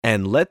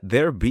And let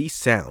there be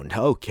sound.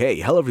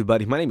 Okay, hello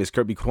everybody. My name is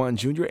Kirby Kwan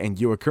Jr., and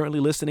you are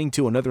currently listening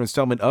to another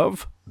installment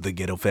of the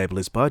Ghetto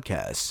Fabulous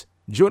Podcast.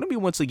 Joining me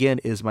once again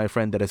is my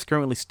friend that is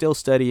currently still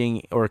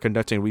studying or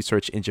conducting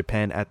research in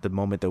Japan at the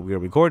moment that we are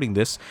recording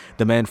this.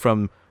 The man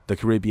from the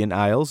Caribbean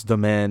Isles, the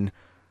man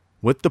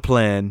with the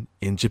plan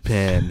in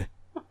Japan.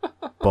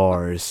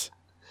 Bars,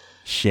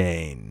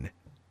 Shane.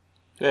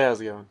 Hey, how's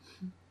it going?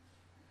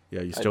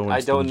 Yeah, you still I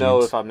don't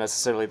know if I'm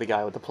necessarily the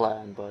guy with the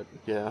plan, but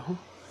yeah.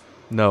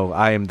 No,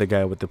 I am the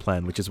guy with the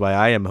plan, which is why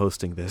I am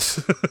hosting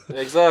this.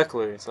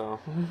 Exactly, so.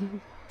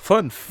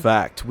 Fun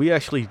fact, we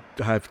actually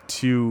have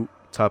two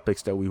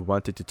topics that we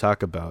wanted to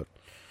talk about,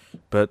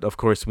 but of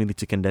course we need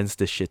to condense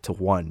this shit to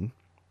one.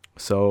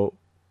 So,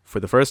 for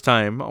the first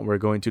time, we're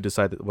going to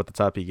decide what the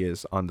topic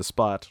is on the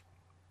spot.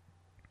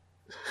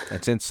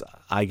 And since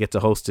I get to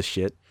host this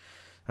shit,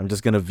 I'm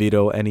just going to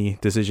veto any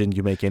decision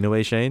you make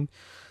anyway, Shane.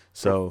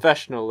 So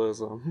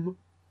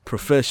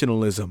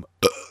Professionalism.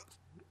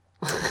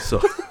 So...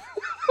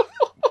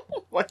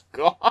 Oh my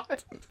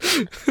god.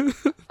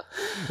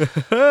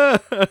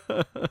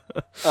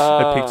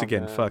 I peaked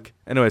again. Man. Fuck.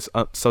 Anyways,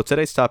 so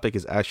today's topic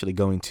is actually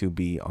going to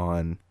be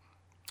on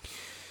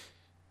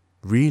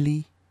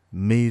really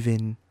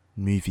moving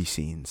movie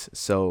scenes.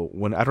 So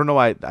when I don't know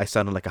why I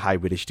sounded like a high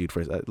British dude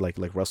for like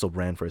Russell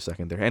Brand for a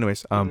second there.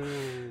 Anyways,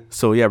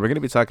 so yeah, we're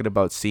gonna be talking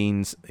about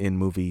scenes in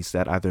movies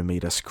that either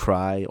made us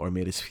cry or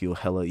made us feel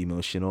hella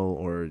emotional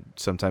or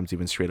sometimes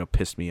even straight up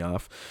pissed me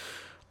off.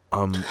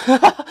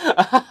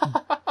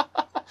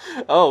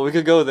 Oh, we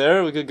could go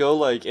there. We could go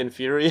like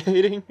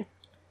infuriating.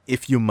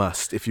 If you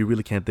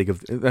really can't think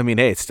of, I mean,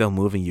 hey, it's still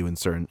moving you in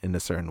a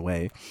certain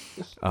way.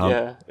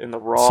 Yeah, in the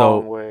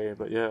wrong way,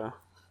 but yeah.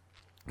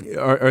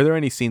 Are there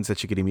any scenes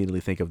that you could immediately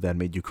think of that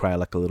made you cry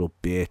like a little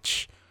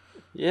bitch?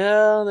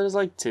 Yeah, there's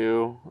like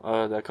two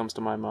that comes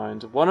to my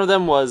mind. One of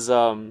them was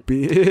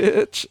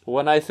bitch.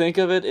 When I think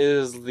of it,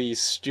 is the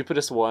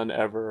stupidest one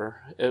ever.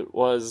 It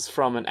was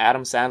from an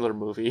Adam Sandler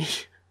movie.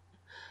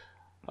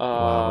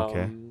 Wow,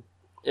 okay.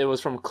 It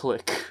was from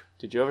Click.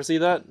 Did you ever see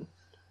that?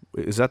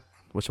 Is that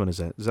which one is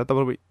that? Is that the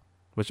one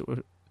which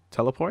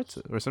teleports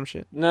or some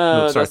shit?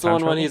 No, that's the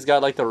one when he's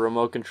got like the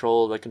remote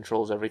control that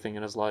controls everything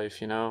in his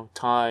life. You know,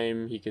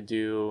 time. He could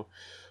do,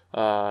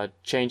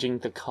 changing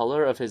the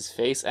color of his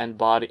face and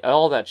body,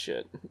 all that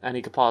shit, and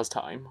he could pause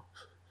time.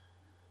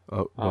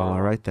 Oh well,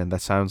 all right then.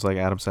 That sounds like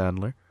Adam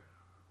Sandler.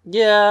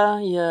 Yeah,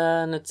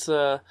 and it's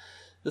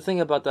the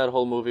thing about that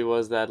whole movie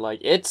was that, like,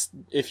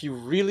 if you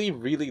really,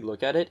 really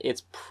look at it,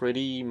 it's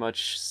pretty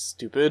much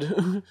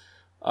stupid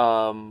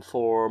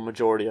for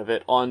majority of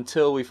it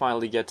until we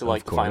finally get to,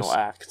 like, the final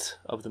act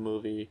of the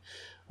movie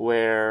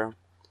where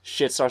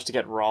shit starts to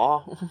get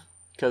raw.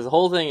 Because the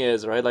whole thing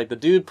is, right, like, the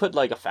dude put,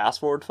 like, a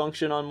fast-forward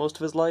function on most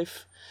of his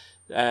life,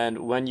 and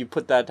when you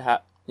put that,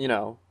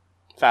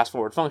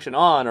 fast-forward function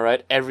on,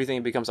 right,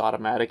 everything becomes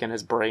automatic and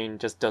his brain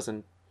just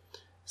doesn't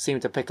seem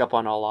to pick up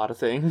on a lot of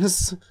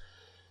things.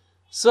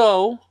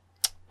 So,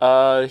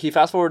 he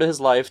fast forwarded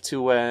his life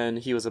to when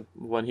he was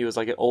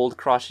like an old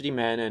crotchety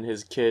man and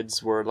his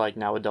kids were like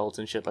now adults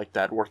and shit like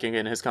that, working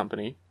in his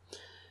company.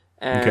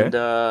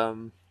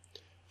 And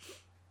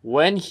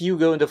when you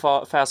go into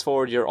fast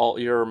forward,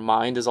 your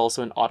mind is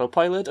also in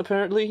autopilot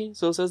apparently.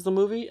 So says the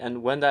movie.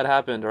 And when that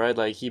happened, right,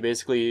 like he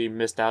basically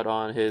missed out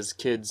on his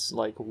kids'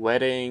 like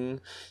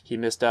wedding. He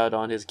missed out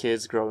on his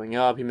kids growing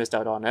up. He missed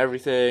out on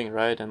everything,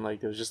 right? And like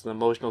there was just an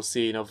emotional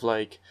scene of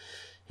like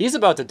he's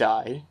about to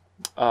die.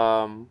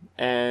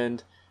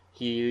 And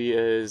he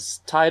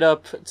is tied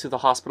up to the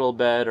hospital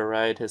bed,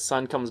 alright, his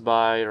son comes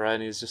by, alright,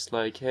 and he's just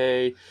like,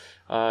 hey,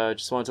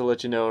 just wanted to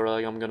let you know,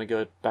 like, I'm gonna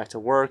go back to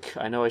work,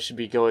 I know I should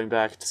be going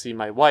back to see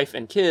my wife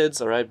and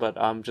kids, alright, but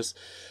I'm just,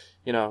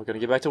 gonna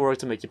get back to work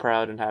to make you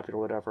proud and happy or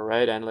whatever,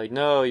 right, and like,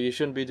 no, you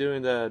shouldn't be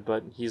doing that,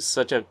 but he's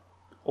such a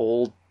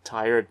old,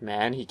 tired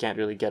man, he can't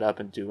really get up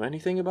and do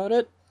anything about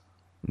it.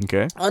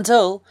 Okay.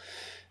 Until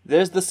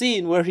there's the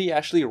scene where he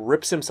actually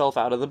rips himself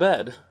out of the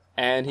bed.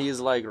 And he's,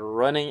 like,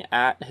 running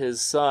at his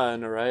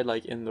son, right,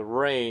 like, in the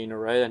rain,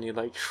 right, and he,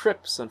 like,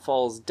 trips and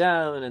falls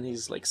down, and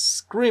he's, like,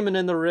 screaming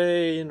in the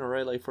rain,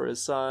 right, like, for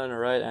his son,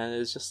 right, and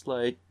it's just,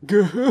 like,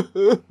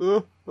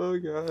 oh,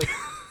 God,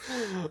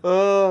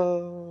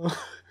 oh,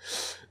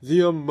 the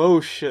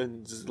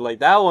emotions, like,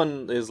 that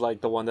one is,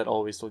 like, the one that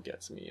always still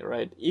gets me,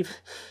 right,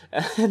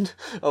 and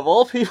of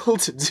all people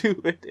to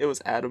do it, it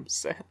was Adam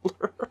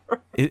Sandler.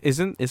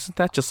 Isn't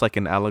that just, like,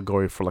 an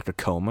allegory for, like, a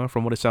coma,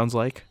 from what it sounds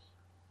like?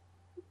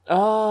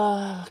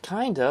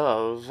 Kind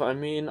of. I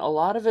mean, a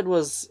lot of it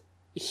was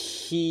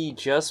he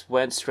just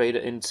went straight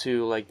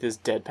into like this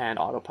deadpan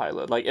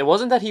autopilot. Like it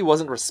wasn't that he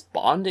wasn't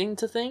responding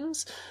to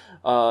things.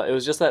 It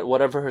was just that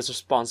whatever his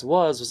response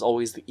was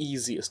always the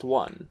easiest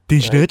one.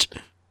 Right?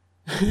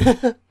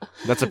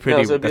 That's a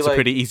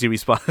pretty easy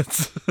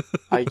response.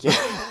 I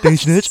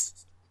guess. Snitch.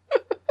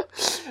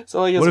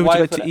 So like his what would wife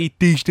you like to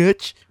eat,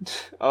 snitch?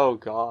 Oh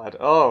God.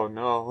 Oh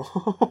no.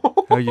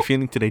 How are you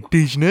feeling today,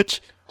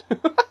 snitch?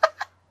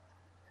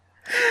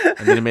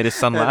 And then he made his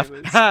son laugh.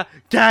 Ha!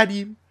 Got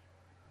him!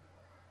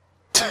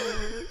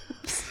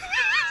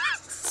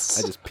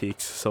 I just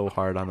peaked so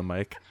hard on the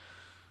mic.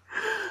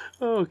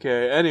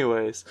 Okay,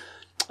 anyways.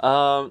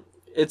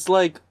 It's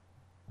like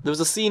there was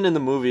a scene in the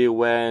movie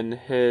when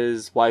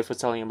his wife was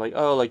telling him like,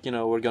 "Oh, like, you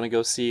know, we're gonna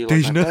go see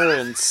like my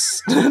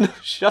parents."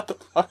 Shut the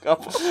fuck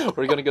up.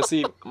 We're gonna go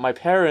see my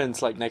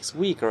parents like next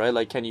week, alright?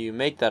 Like, can you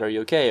make that? Are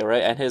you okay?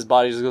 Alright? And his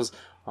body just goes,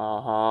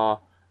 "Uh-huh,"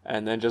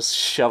 and then just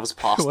shoves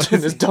pasta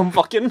in his dumb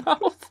fucking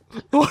mouth.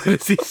 Why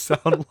does he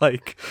sound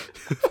like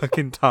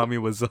fucking Tommy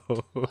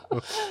Wiseau?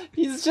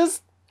 He's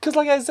just, because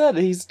like I said,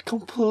 he's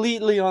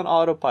completely on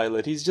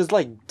autopilot. He's just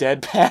like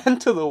deadpan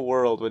to the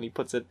world when he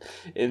puts it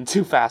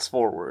into fast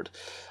forward.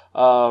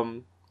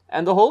 And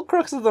the whole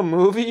crux of the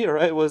movie,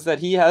 right, was that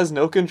he has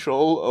no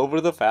control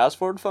over the fast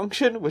forward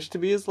function, which to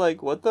me is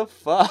like, what the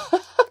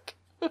fuck?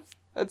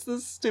 That's the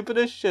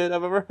stupidest shit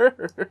I've ever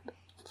heard.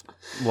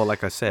 Well,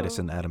 like I said, it's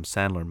an Adam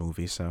Sandler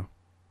movie, so.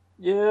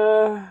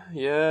 Yeah.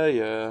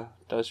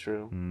 That's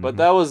true. Mm-hmm. But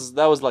that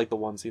was like the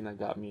one scene that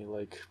got me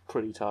like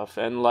pretty tough.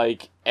 And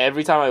like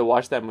every time I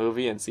watch that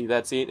movie and see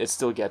that scene, it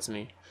still gets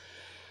me.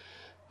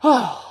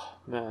 Oh,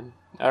 man.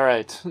 All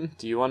right.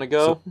 Do you want to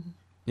go? So,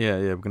 yeah,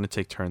 we're going to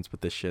take turns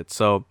with this shit.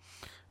 So,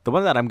 the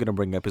one that I'm going to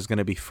bring up is going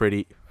to be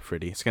pretty.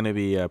 It's going to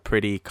be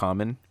pretty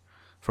common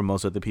for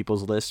most of the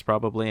people's list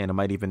probably, and it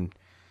might even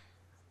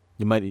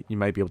you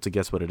might be able to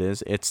guess what it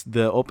is. It's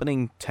the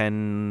opening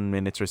 10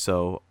 minutes or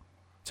so.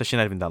 It's actually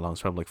not even that long.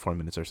 It's probably like 4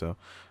 minutes or so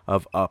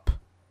of Up,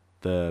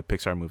 the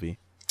Pixar movie.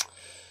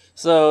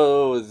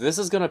 So this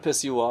is gonna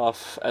piss you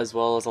off as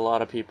well as a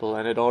lot of people,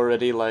 and it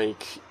already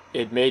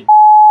it made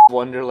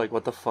wonder like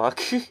what the fuck.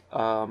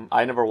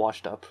 I never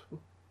watched Up.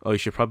 Oh, you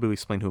should probably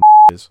explain who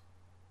is.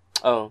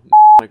 Oh,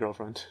 my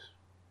girlfriend.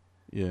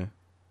 Yeah.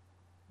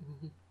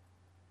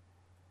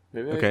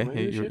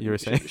 Maybe you were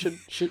saying.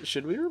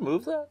 Should we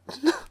remove that?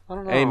 I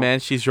don't know. Hey man,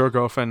 she's your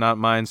girlfriend, not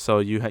mine. So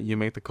you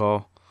make the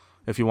call.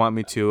 If you want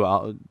me to,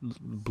 I'll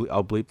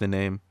bleep the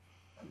name.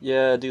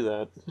 Yeah, do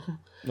that.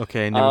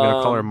 Okay, and then we're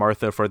gonna call her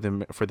Martha for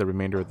the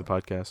remainder of the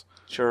podcast.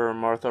 Sure,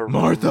 Martha.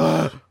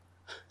 Martha.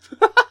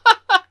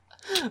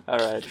 All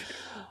right.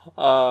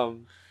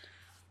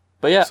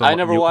 But yeah, I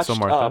never watched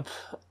Up.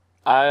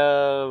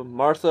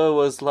 Martha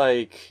was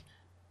like,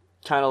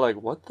 kind of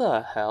like, what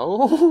the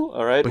hell?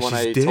 All right, but when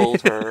I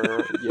told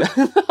her,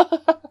 yeah.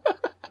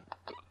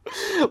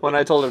 When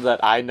I told her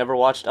that I never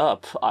watched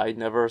Up, I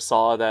never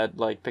saw that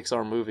like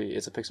Pixar movie.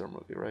 It's a Pixar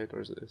movie, right? Or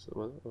is it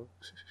what?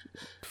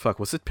 Fuck,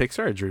 was it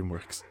Pixar or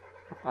DreamWorks?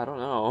 I don't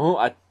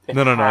know.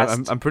 No.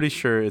 I'm pretty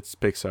sure it's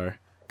Pixar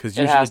because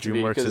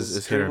usually DreamWorks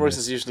is hit or miss. DreamWorks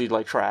is usually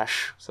like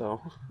trash. So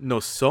no,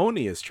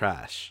 Sony is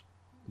trash.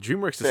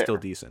 DreamWorks is still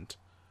decent.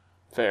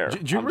 Fair.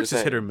 DreamWorks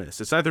is hit or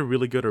miss. It's either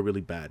really good or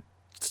really bad.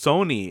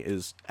 Sony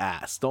is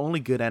ass. The only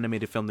good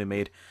animated film they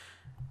made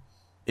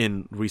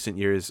in recent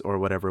years or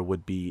whatever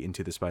would be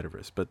Into the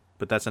Spider-Verse, but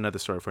that's another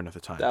story for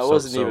another time. That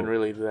wasn't even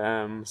really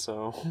them,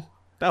 so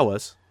that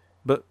was,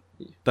 but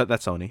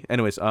that's Sony.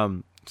 Anyways,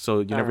 so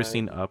you never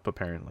seen Up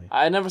apparently?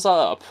 I never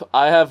saw Up.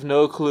 I have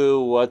no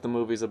clue what the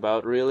movie's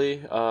about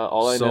really.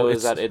 All I know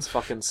is that it's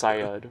fucking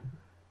Syed.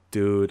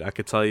 Dude, I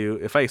could tell you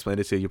if I explain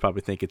it to you, you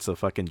probably think it's a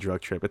fucking drug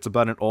trip. It's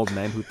about an old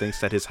man who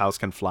thinks that his house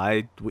can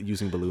fly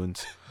using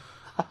balloons,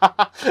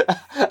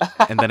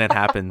 and then it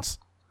happens.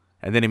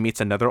 And then he meets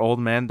another old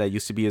man that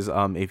used to be his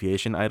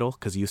aviation idol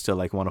because he used to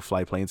like want to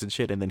fly planes and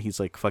shit. And then he's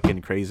like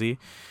fucking crazy.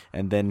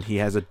 And then he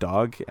has a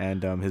dog,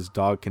 and his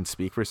dog can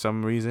speak for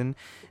some reason.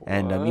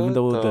 And even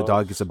though the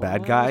dog is a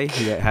bad guy,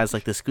 he has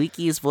like the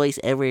squeakiest voice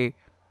ever.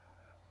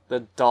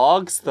 The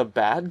dog's the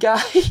bad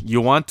guy?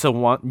 You want to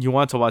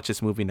watch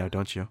this movie now,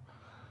 don't you?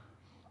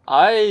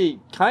 I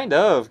kind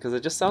of, because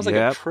it just sounds like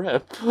a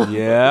trip.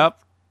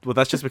 Yep. Well,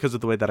 that's just because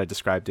of the way that I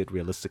described it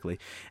realistically.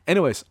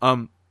 Anyways,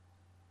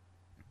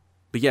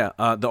 but yeah,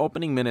 the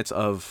opening minutes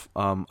of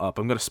Up,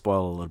 I'm gonna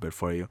spoil a little bit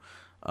for you.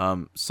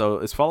 So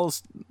it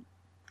follows.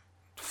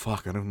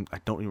 Fuck, I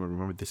don't even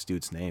remember this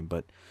dude's name,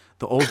 but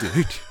the old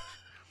dude.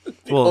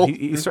 Well,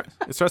 it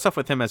starts off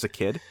with him as a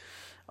kid,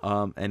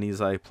 and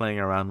he's like playing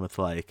around with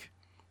like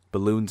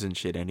balloons and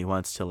shit, and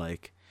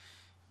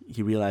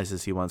he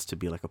realizes he wants to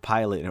be like a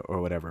pilot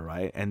or whatever,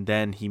 right? And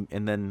then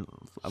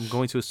I'm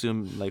going to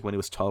assume like when he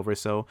was 12 or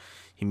so,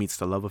 he meets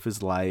the love of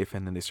his life,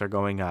 and then they start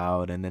going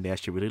out, and then they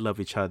actually really love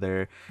each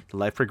other. The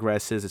life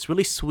progresses. It's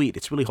really sweet.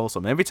 It's really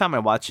wholesome. Every time I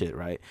watch it,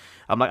 right,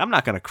 I'm like, I'm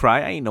not gonna cry.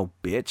 I ain't no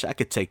bitch. I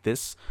could take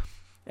this.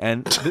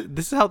 And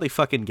this is how they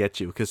fucking get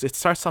you, because it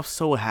starts off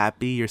so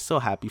happy. You're so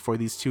happy for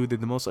these two. They're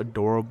the most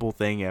adorable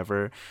thing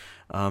ever.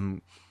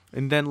 And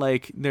then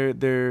like they're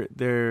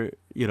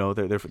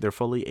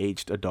fully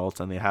aged adults,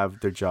 and they have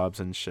their jobs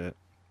and shit.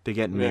 They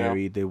get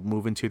married, they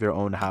move into their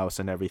own house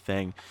and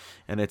everything,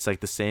 and it's like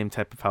the same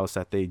type of house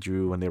that they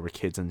drew when they were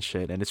kids and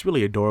shit, and it's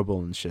really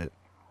adorable and shit.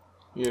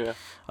 Yeah.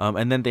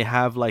 And then they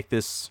have like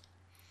this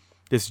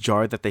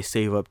jar that they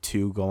save up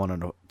to go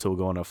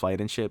on a flight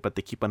and shit, but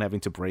they keep on having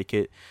to break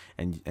it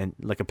and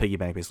like a piggy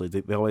bank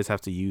basically. They always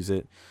have to use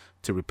it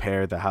to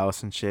repair the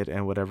house and shit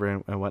and whatever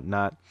and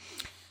whatnot.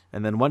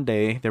 And then one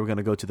day they were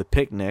gonna go to the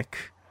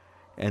picnic,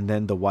 and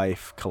then the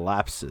wife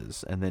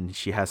collapses, and then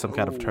she has some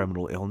kind of Ooh.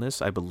 terminal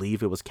illness. I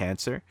believe it was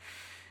cancer.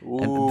 Ooh.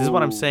 And this is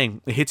what I'm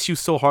saying. It hits you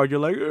so hard, you're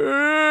like,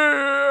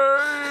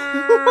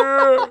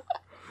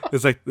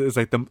 it's like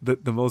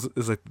the most,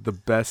 it's like the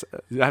best.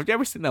 Have you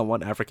ever seen that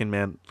one African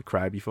man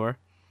cry before?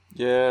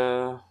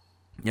 Yeah.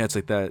 Yeah, it's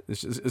like that.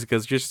 It's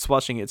because you're just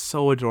watching it. It's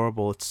so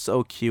adorable. It's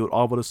so cute.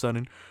 All of a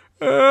sudden,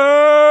 yeah.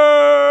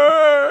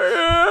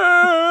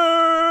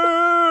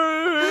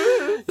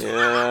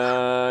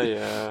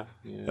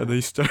 and then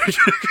you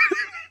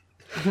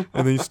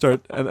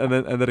start, and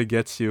then it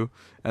gets you,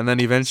 and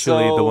then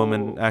eventually the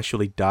woman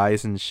actually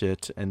dies and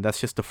shit, and that's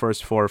just the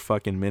first 4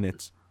 fucking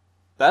minutes.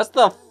 That's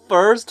the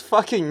first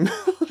fucking.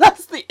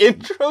 That's the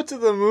intro to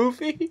the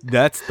movie.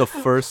 That's the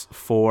first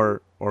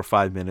 4 or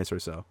 5 minutes or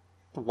so.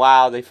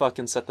 Wow, they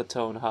fucking set the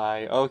tone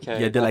high.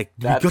 Okay. Yeah, they're like,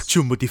 we got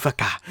you,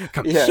 motherfucker.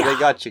 Come yeah, here. they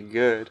got you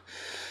good.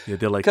 Yeah,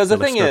 they're like, because the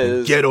thing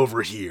is, get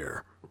over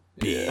here,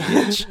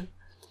 bitch.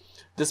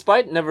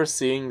 Despite never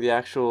seeing the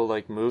actual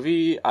like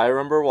movie, I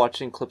remember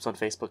watching clips on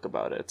Facebook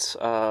about it.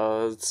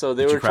 So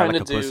they were trying to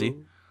do. Pussy?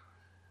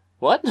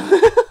 What?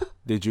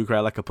 Did you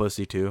cry like a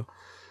pussy too?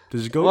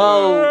 Did you go?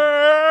 Well,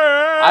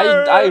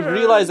 I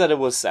realized that it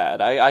was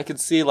sad. I could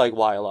see like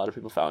why a lot of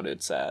people found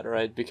it sad,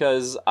 right?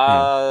 Because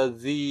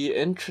the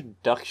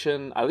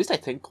introduction, at least I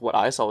think what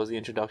I saw was the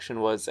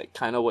introduction was like,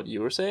 kind of what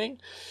you were saying.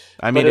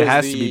 I mean, it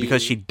has to be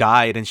because she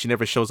died and she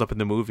never shows up in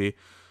the movie.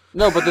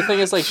 No, but the thing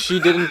is, like,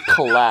 she didn't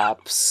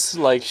collapse.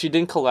 Like, she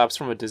didn't collapse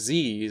from a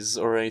disease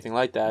or anything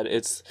like that.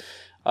 It's,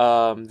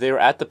 they were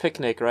at the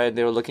picnic, right? And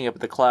they were looking up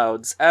at the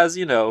clouds, as,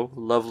 you know,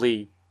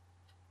 lovely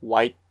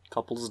white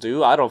couples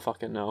do. I don't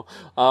fucking know.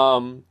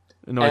 No,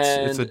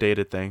 it's a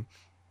dated thing.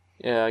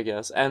 Yeah, I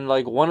guess. And,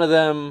 like, one of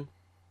them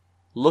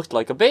looked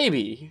like a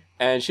baby.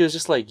 And she was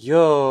just like,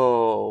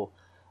 yo,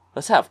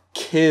 let's have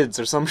kids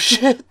or some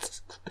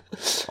shit.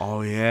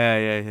 Oh, yeah.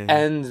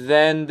 And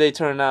then they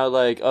turn out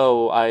like,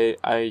 oh,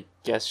 I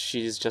guess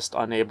she's just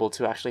unable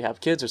to actually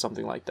have kids or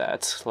something like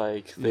that.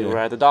 Like, they were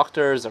at the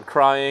doctors, they're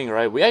crying,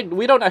 right?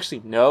 We don't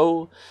actually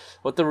know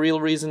what the real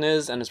reason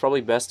is, and it's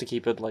probably best to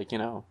keep it, like, you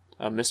know,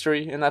 a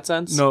mystery in that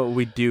sense. No,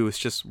 we do. It's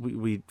just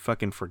we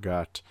fucking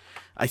forgot.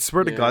 I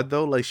swear to God,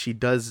 though, like, she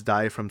does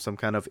die from some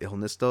kind of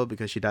illness, though,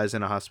 because she dies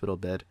in a hospital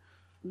bed.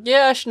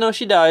 Yeah,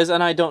 she dies,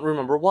 and I don't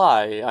remember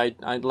why. I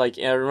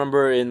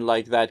remember in,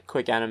 like, that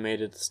quick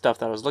animated stuff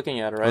that I was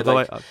looking at, right? Although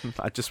like,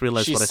 I just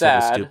realized what I said sad,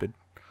 was stupid.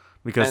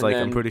 Because, like,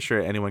 then, I'm pretty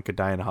sure anyone could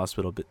die in a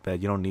hospital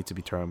bed. You don't need to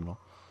be terminal.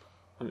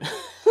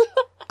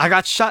 I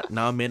got shot,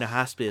 now I'm in a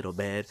hospital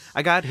bed.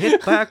 I got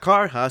hit by a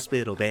car,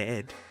 hospital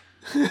bed.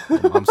 My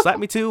mom slapped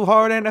me too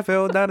hard and I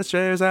fell down the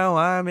stairs, now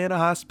I'm in a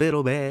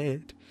hospital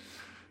bed.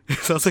 It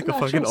sounds like a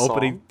fucking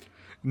opening.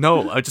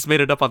 No, I just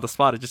made it up on the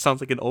spot. It just sounds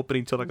like an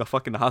opening to like a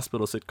fucking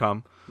hospital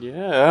sitcom.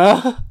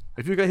 Yeah.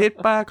 If you got hit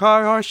by a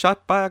car or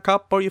shot by a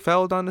cop or you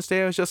fell down the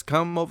stairs, just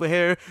come over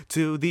here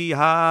to the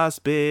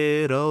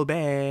hospital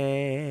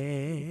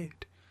bed.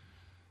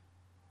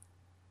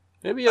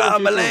 Maybe a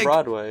future on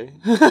Broadway.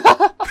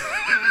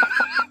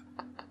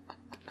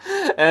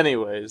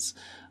 Anyways,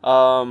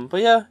 but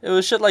yeah, it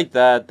was shit like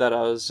that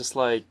I was just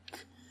like,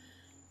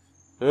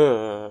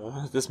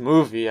 this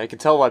movie, I can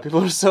tell why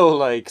people are so,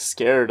 like,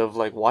 scared of,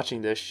 like,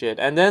 watching this shit.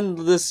 And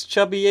then this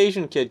chubby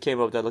Asian kid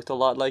came up that looked a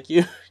lot like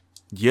you.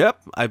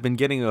 Yep, I've been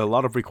getting a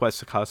lot of requests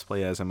to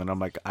cosplay as him, and I'm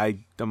like,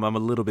 I'm a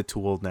little bit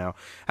too old now.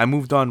 I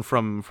moved on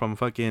from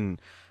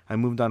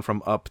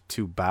Up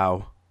to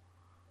Bow.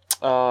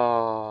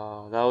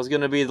 Oh, that was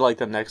gonna be, like,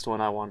 the next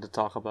one I wanted to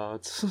talk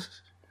about.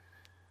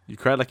 You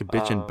cried like a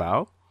bitch in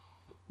Bow?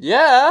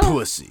 Yeah!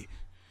 Pussy.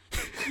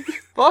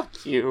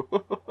 Fuck you.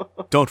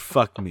 Don't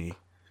fuck me.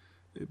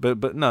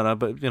 But no,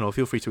 but, you know,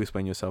 feel free to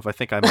explain yourself. I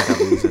think I might have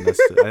a reason.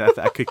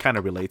 I could kind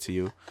of relate to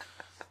you.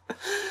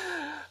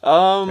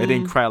 I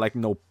didn't cry like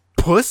no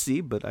pussy,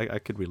 but I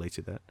could relate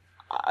to that.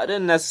 I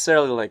didn't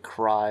necessarily, like,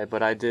 cry,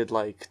 but I did,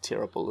 like,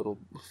 tear up a little.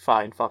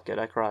 Fine, fuck it,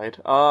 I cried.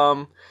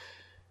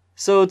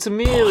 So to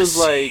me, it was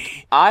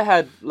like, I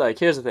had, like,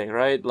 here's the thing,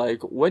 right?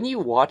 Like, when you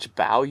watch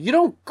Bow, you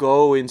don't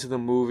go into the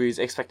movies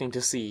expecting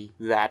to see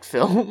that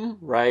film,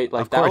 right?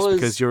 Like, of course, that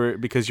was...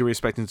 because you were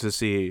expecting to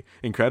see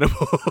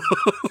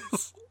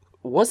Incredibles.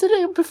 Was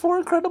it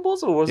before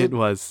Incredibles, or was it?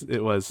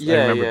 It was. Yeah,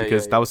 I remember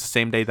because that was the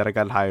same day that I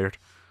got hired.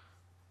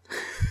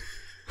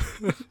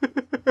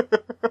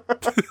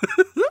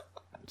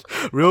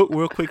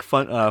 real quick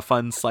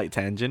fun slight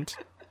tangent.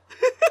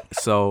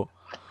 So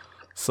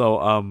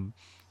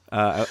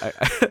I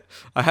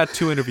had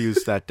 2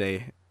 interviews that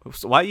day.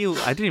 So they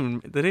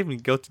didn't even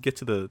get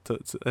to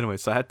anyway.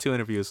 So I had 2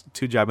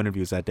 job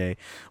interviews that day.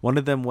 One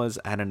of them was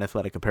at an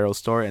athletic apparel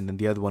store, and then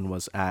the other one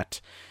was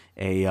at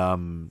a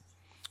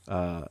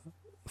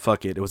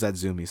it was at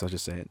Zoomies, I'll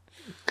just say it.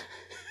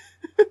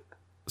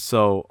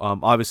 So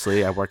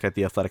obviously I work at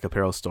the athletic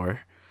apparel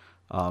store.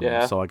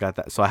 So I got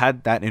that. So I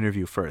had that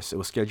interview first. It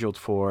was scheduled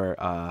for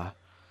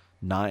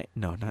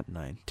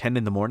 10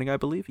 in the morning, I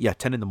believe. Yeah,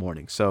 10 in the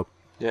morning. So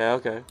yeah,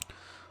 okay.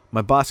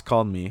 My boss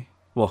called me.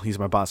 Well, he's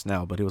my boss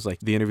now, but he was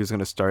like, the interview's going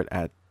to start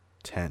at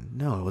 10.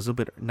 No, it was a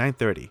bit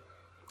 9:30.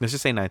 let's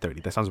just say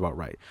 9:30. That sounds about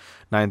right.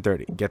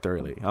 9:30. Get there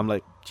early. I'm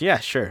like, yeah,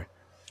 sure.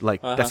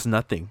 Like that's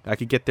nothing. I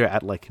could get there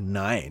at like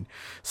 9.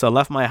 So I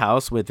left my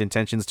house with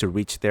intentions to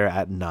reach there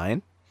at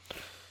 9.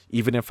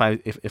 Even if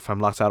I'm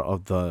locked out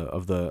of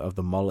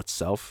the mall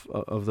itself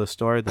of the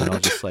store, then I'll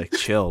just like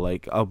chill.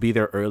 Like I'll be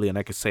there early and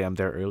I could say I'm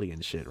there early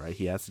and shit, right?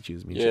 He has to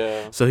choose me.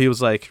 Yeah. So he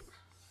was like,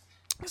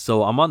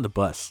 so I'm on the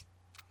bus.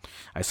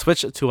 I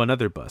switched to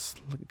another bus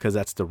because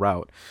that's the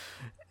route.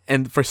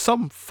 And for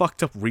some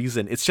fucked up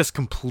reason, it's just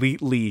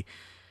completely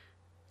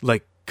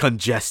like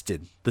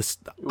congested.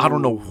 I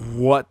don't know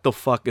what the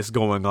fuck is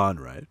going on,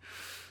 right?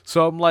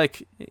 So I'm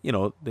like,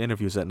 the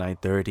interview's at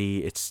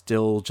 9:30. It's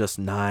still just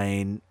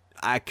 9.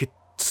 I could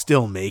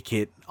still make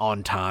it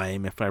on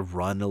time. If I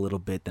run a little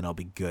bit, then I'll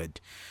be good.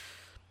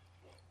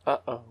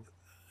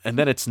 And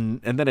then it's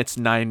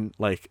 9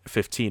 like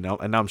 15,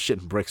 and now I'm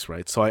shitting bricks,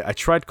 right? So I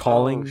tried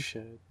calling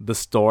the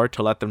store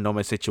to let them know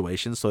my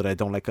situation so that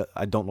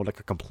I don't look like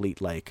a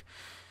complete like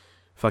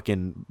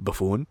fucking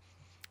buffoon.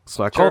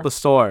 So I called the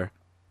store,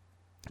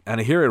 and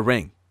I hear it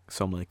ring.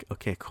 So I'm like,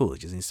 okay, cool. It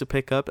just needs to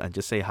pick up and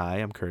just say, hi,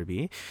 I'm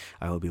Kirby.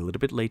 I will be a little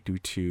bit late due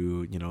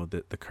to,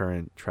 the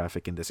current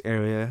traffic in this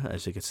area.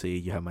 As you can see,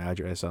 you have my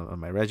address on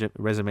my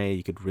resume.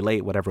 You could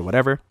relate,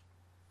 whatever.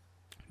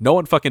 No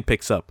one fucking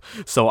picks up.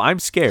 So I'm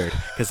scared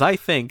because I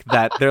think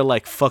that they're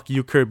like, fuck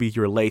you, Kirby,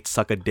 you're late,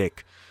 suck a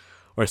dick.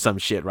 Or some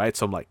shit, right?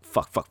 So I'm like,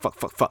 fuck.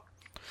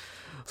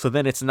 So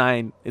then it's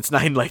 9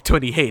 like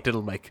 28, and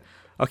I'm like,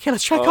 okay,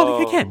 let's try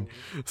calling again.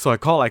 So I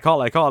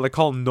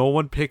call, no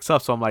one picks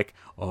up. So I'm like,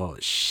 oh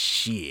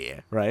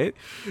shit, right?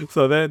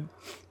 So then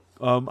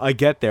I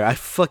get there. I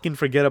fucking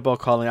forget about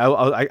calling.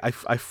 I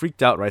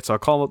freaked out, right? So I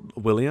call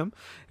William,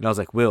 and I was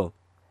like, Will,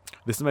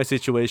 this is my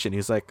situation.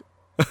 He's like,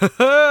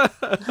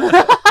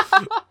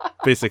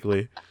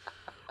 basically.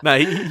 No,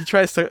 he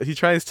tries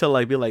to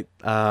like be like,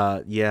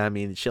 yeah, I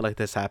mean, shit like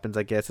this happens,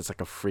 I guess. It's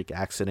like a freak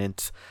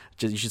accident.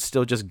 You should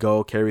still just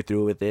go, carry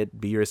through with it,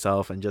 be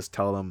yourself, and just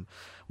tell them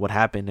what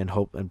happened and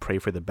hope and pray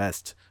for the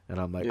best. And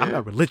I'm like, I'm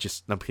not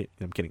religious. No,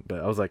 I'm kidding.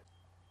 But I was like,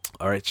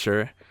 all right,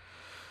 sure.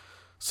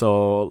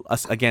 So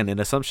again, an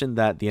assumption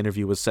that the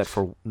interview was set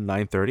for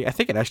 9:30. I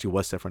think it actually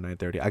was set for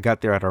 9:30. I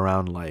got there at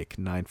around like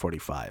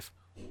 9:45.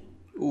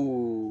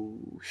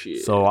 Ooh,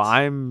 shit. So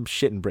I'm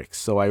shitting bricks.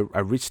 So I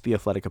reached the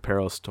athletic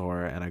apparel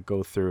store, and I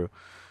go through,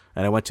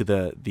 and I went to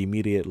the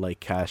immediate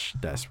like cash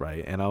desk,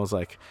 right? And I was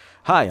like,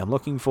 hi, I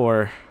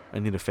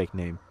need a fake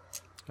name.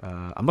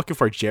 I'm looking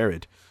for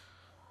Jared.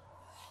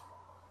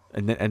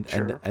 And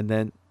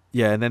then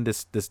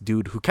this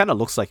dude who kind of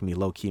looks like me,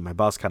 low key. My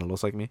boss kind of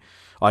looks like me.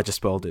 Oh, I just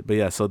spelled it. But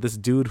yeah, so this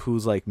dude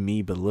who's like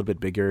me, but a little bit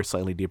bigger,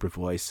 slightly deeper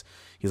voice.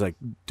 He's like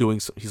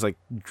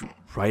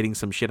writing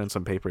some shit on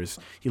some papers.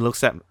 He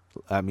looks at me.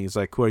 He's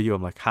like, "Who are you?"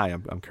 I'm like, "Hi,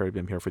 I'm Kirby.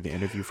 I'm here for the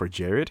interview for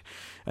Jared."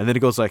 And then he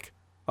goes like,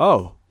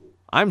 "Oh,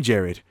 I'm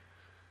Jared.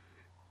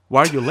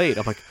 Why are you late?"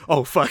 I'm like,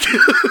 "Oh fuck."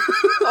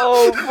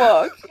 Oh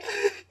fuck.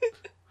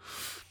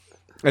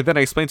 And then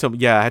I explained to him,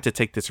 yeah, I had to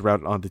take this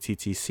route on the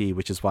TTC,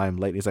 which is why I'm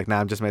late. He's like, nah,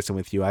 I'm just messing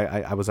with you.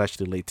 I was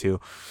actually late too.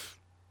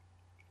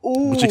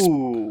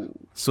 Ooh.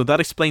 So that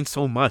explains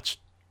so much.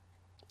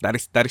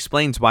 That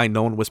explains why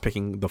no one was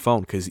picking the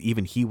phone, because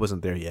even he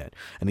wasn't there yet.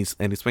 And he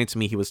explained to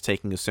me he was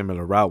taking a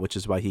similar route, which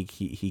is why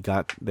he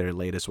got there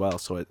late as well.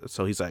 So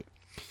he's like,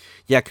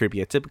 yeah,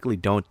 Kirby, I typically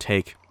don't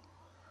take,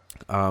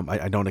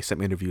 I don't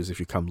accept interviews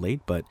if you come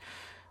late, but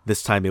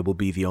this time it will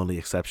be the only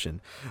exception.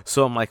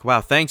 So I'm like,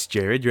 wow, thanks,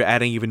 Jared. You're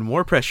adding even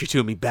more pressure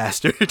to me,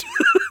 bastard.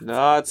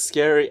 Not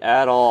scary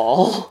at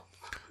all.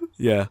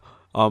 Yeah.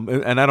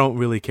 And I don't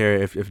really care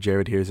if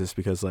Jared hears this,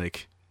 because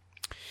like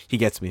he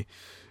gets me.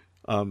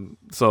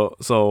 So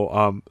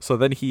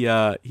then he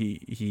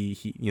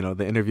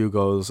the interview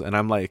goes, and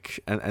I'm like,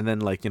 and then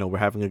like, we're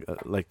having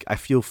like, I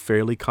feel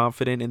fairly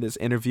confident in this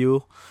interview,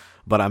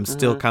 but I'm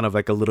still kind of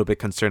like a little bit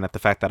concerned at the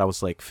fact that I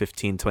was like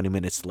 15-20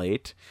 minutes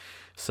late.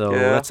 So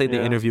let's say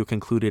the interview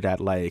concluded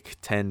at like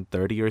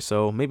 10:30 or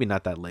so, maybe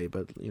not that late,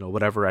 but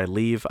whatever. I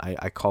leave,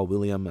 I call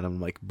William, and I'm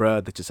like,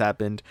 bruh, that just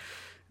happened,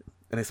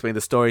 and I explained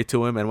the story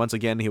to him, and once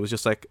again he was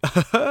just like,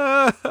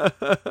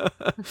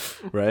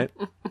 right.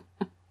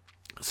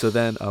 So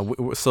then,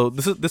 so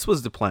this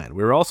was the plan.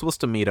 We were all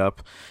supposed to meet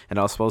up, and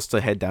I was supposed to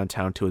head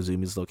downtown to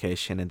Azumi's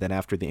location, and then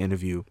after the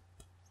interview,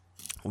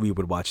 we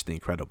would watch The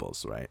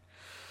Incredibles, right?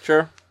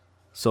 Sure.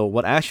 So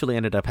what actually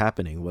ended up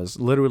happening was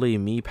literally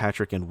me,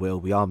 Patrick, and Will.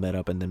 We all met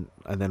up, and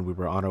then we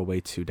were on our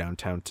way to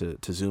downtown to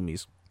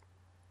Zumi's.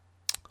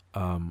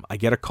 I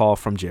get a call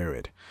from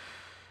Jared,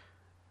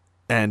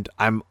 and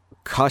I'm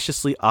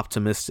cautiously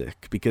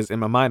optimistic, because in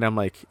my mind I'm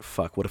like,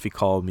 fuck, what if he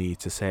called me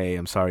to say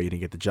I'm sorry you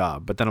didn't get the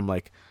job? But then I'm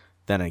like,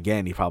 then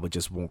again, he probably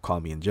just won't call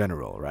me in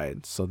general,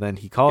 right? So then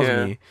he calls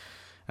me,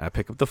 and I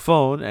pick up the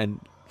phone, and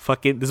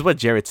fucking, this is what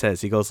Jared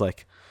says. He goes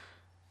like,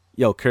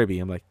 yo, Kirby.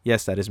 I'm like,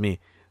 yes, that is me.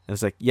 And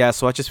it's like, yeah,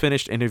 so I just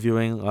finished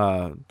interviewing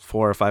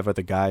 4 or 5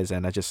 other guys,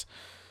 and I just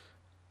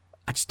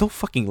don't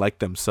fucking like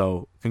them,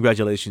 so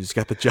congratulations, you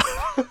got the job.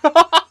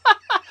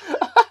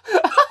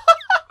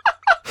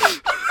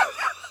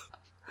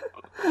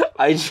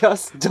 I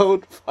just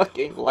don't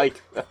fucking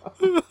like them.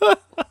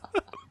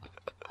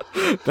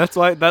 That's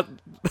why that.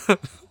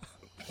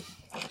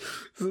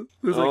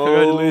 There's like,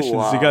 congratulations,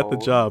 wow. you got the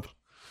job.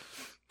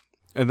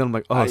 And then I'm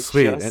like, oh,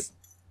 sweet.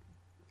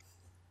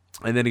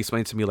 And then he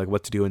explained to me like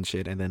what to do and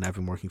shit. And then I've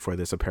been working for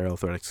this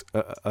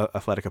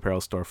athletic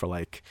apparel store for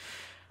like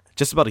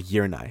just about a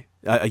year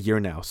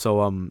now.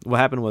 So what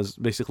happened was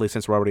basically,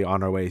 since we're already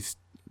on our way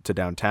to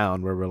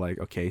downtown, where we're like,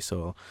 okay,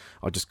 so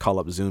I'll just call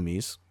up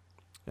Zoomies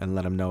and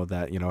let them know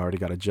that, you know, I already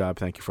got a job.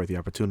 Thank you for the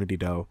opportunity,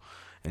 though.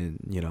 And,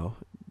 you know,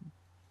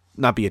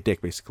 not be a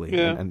dick, basically,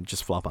 and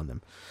just flop on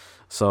them.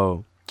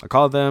 So I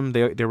called them.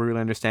 They were really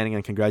understanding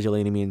and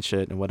congratulating me and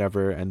shit and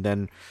whatever. And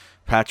then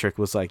Patrick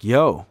was like,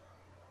 yo,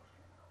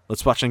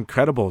 let's watch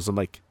Incredibles. I'm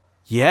like,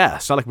 yeah,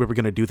 it's not like we were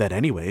going to do that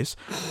anyways.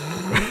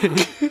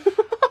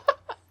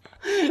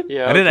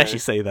 Yeah, I didn't actually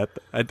say that.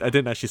 I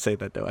didn't actually say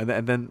that, though.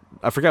 And then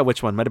I forgot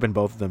which one. Might have been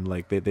both of them.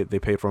 Like, they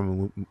paid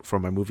for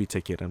my movie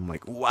ticket. And I'm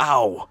like,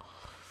 wow,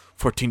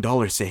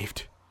 $14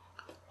 saved.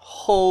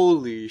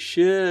 Holy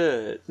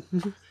shit.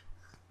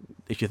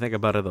 If you think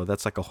about it, though,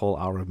 that's like a whole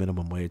hour of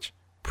minimum wage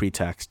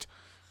pre-taxed.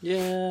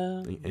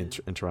 Yeah. In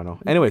Toronto.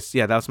 Anyways,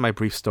 yeah, that was my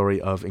brief story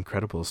of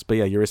Incredibles. But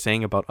yeah, you were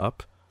saying about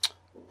Up?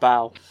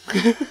 Bow.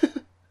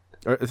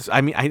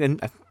 I mean,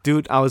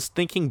 dude, I was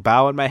thinking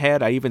Bow in my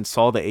head. I even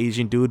saw the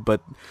Asian dude,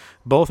 but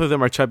both of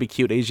them are chubby,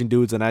 cute Asian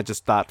dudes, and I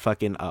just thought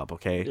fucking Up,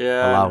 okay?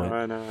 Yeah,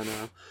 I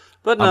know.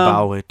 But no,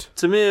 Bow it.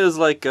 To me, it was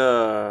like,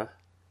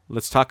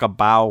 let's talk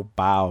about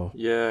Bow.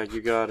 Yeah,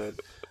 you got it.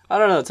 I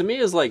don't know. To me,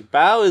 it's like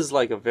Bow is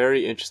like a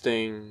very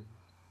interesting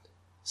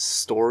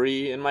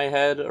story in my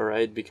head,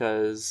 alright?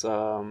 Because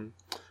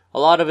a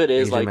lot of it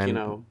is Asian like, you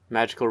know,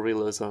 magical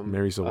realism.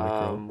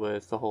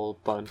 With the whole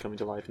bun coming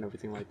to life and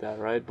everything like that,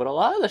 right? But a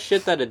lot of the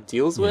shit that it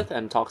deals with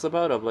and talks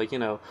about, of like, you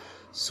know,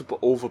 super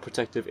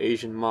overprotective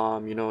Asian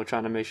mom, you know,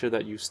 trying to make sure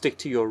that you stick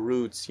to your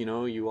roots, you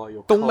know, you are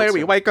your Don't culture.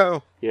 marry white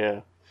girl.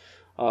 Yeah.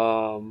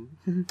 Don't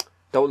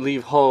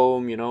leave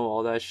home, you know,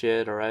 all that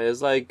shit, alright?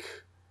 It's like,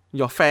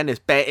 your friend is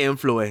bad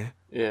influence.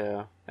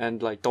 Yeah.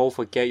 And like, don't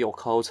forget your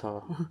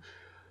culture.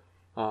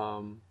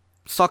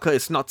 Soccer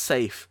is not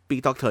safe.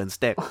 Be doctor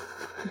instead.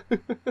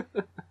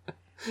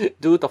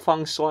 Do the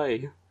feng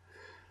shui.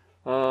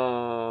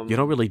 You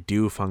don't really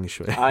do feng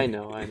shui. I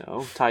know.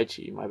 Tai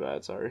Chi, my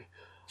bad, sorry.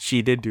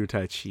 She did do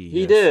Tai Chi.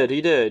 He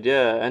did,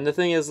 yeah. And the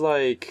thing is,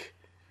 like,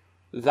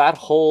 that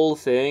whole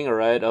thing,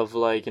 alright, of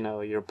like, you know,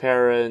 your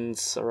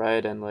parents,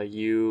 alright, and like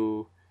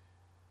you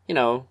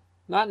know,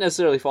 not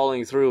necessarily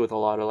following through with a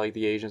lot of like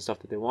the Asian stuff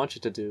that they want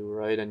you to do,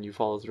 right? And you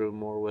follow through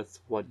more with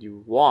what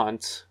you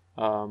want,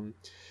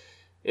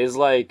 is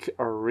like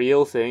a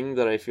real thing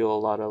that I feel a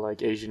lot of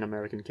like Asian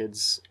American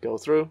kids go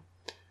through.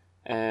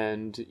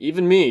 And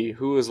even me,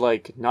 who is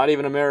like not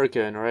even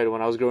American, right?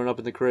 When I was growing up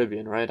in the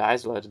Caribbean, right? I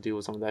still had to deal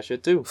with some of that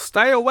shit too.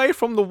 Stay away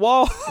from the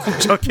wall. I'm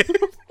joking.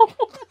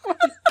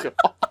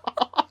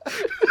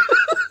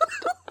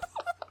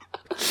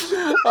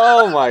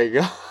 Oh my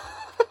god.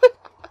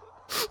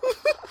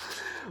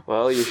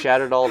 Well, you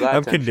shattered all that.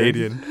 I'm tension.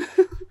 Canadian.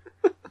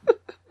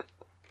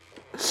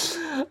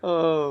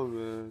 Oh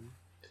man.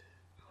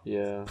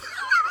 Yeah.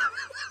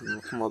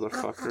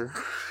 Motherfucker.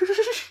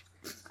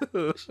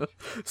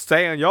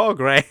 Stay on your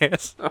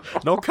grass.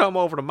 Don't come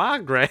over to my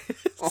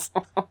grass.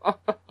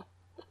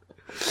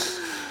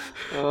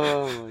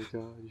 Oh my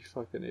god, you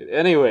fucking idiot.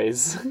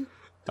 Anyways.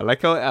 I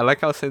like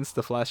how since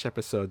the Flash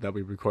episode that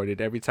we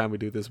recorded, every time we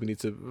do this, we need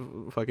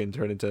to fucking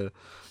turn into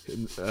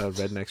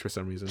rednecks for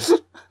some reason.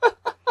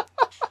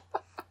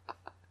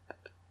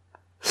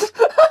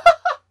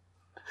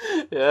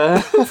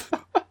 Yeah.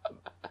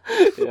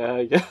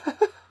 Yeah.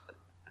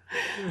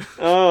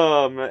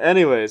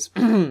 Anyways.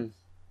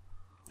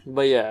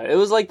 But yeah, it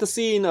was like the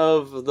scene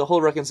of the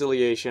whole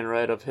reconciliation,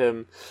 right? Of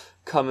him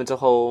coming to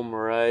home,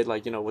 right?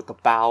 Like, you know, with the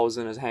bows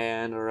in his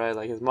hand, right?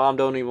 Like, his mom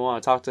don't even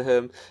want to talk to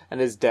him, and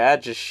his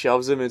dad just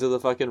shoves him into the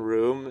fucking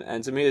room.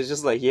 And to me, it's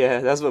just like, yeah,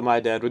 that's what my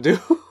dad would do.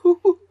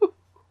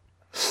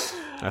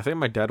 I think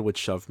my dad would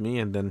shove me,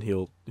 and then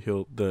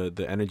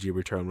the energy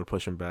return would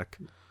push him back.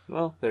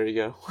 Well, there you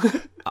go.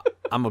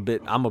 I'm a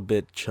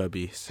bit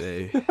chubby,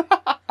 say.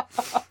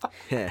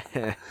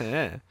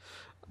 Yeah.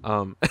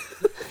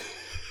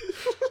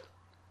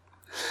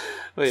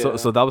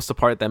 So that was the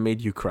part that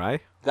made you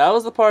cry? That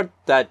was the part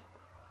that,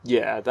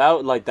 yeah,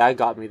 that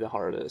got me the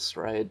hardest,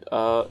 right?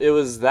 It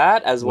was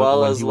that, as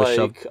well as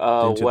like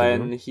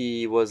when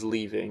he was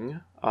leaving,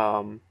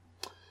 and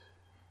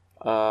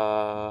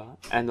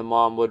the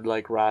mom would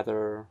like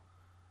rather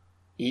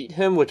eat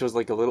him, which was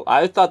like a little.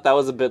 I thought that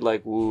was a bit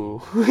like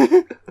woo.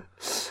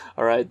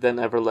 All right, then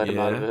ever let him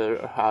out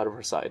of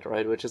her sight,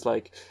 right? Which is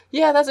like,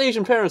 yeah, that's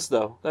Asian parents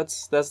though.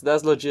 That's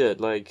legit.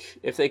 Like,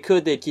 if they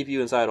could, they'd keep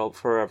you inside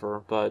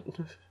forever. But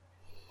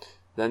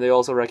then they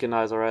also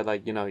recognize, all right,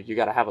 like, you know, you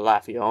gotta have a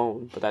life of your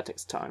own, but that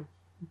takes time.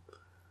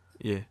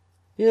 Yeah.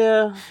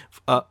 Yeah.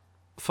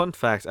 Fun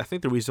fact: I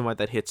think the reason why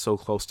that hit so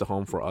close to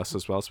home for us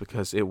as well is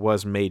because it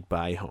was made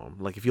by home.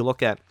 Like, if you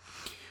look at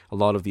a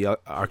lot of the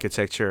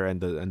architecture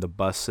and the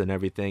bus and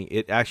everything,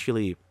 it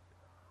actually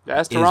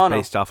That's is Toronto.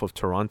 based off of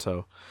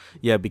Toronto.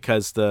 Yeah,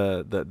 because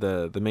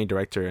the main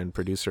director and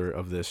producer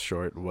of this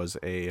short was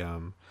a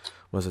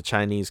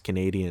Chinese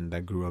Canadian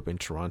that grew up in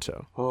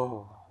Toronto.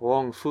 Oh,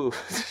 Wong Fu.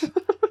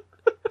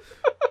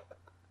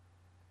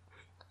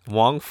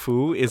 Wong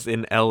Fu is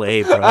in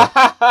LA, bro.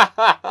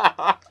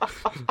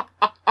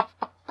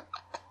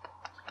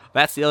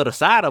 That's the other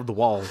side of the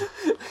wall.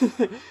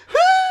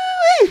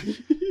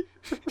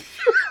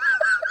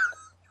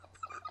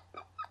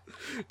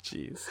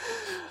 Jeez.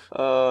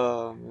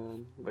 Oh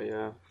man, but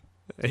yeah,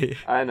 Hey,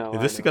 I know.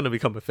 is this gonna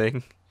become a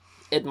thing?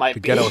 It might The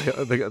be.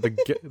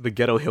 the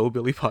ghetto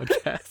hillbilly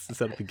podcast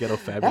instead of the ghetto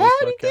fabulous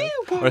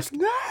podcast.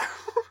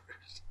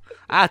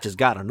 I just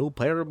got a new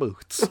pair of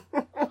boots.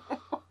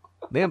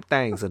 Them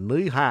things are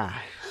knee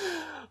high.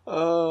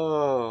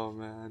 Oh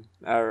man.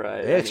 All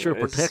right. Extra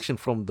anyways. protection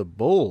from the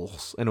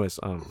bulls. Anyways,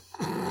 I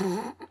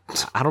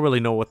don't really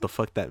know what the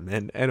fuck that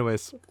meant.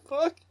 Anyways,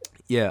 Fuck.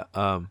 yeah,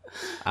 I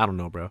don't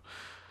know, bro.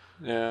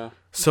 Yeah.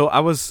 So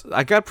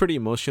I got pretty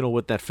emotional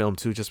with that film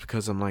too, just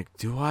because I'm like,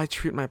 do I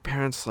treat my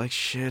parents like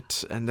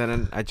shit? And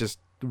then I just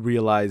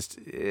realized,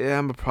 yeah,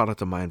 I'm a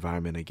product of my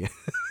environment again.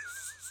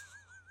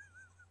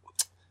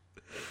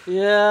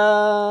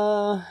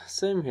 Yeah,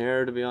 same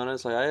here. To be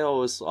honest, like I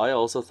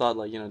also thought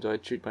like, do I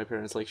treat my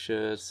parents like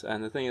shit?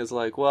 And the thing is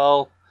like,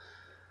 well,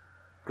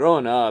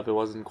 growing up, it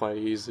wasn't quite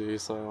easy.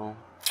 So,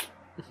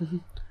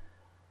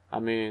 I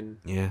mean,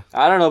 Yeah.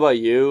 I don't know about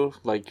you.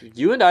 Like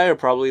you and I are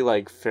probably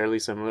like fairly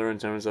similar in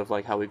terms of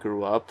like how we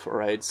grew up,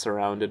 right?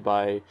 Surrounded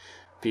by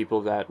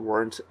people that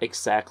weren't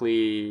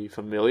exactly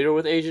familiar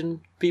with Asian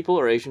people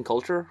or Asian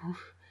culture.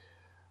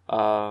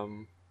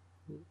 Um.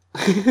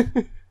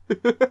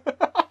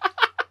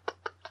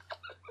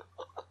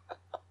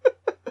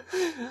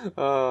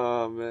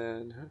 Oh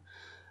man,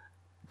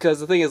 because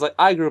the thing is, like,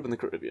 I grew up in the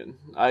Caribbean.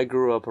 I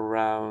grew up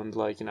around,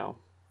 like,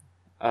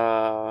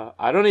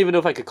 I don't even know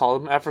if I could call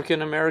them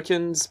African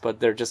Americans, but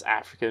they're just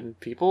African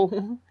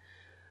people.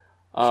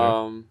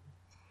 Sure.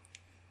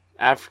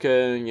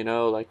 African,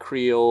 like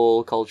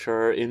Creole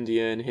culture,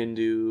 Indian,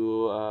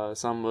 Hindu,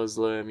 some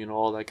Muslim,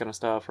 all that kind of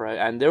stuff, right?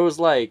 And there was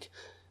like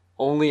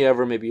only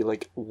ever maybe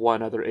like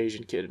one other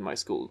Asian kid in my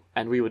school,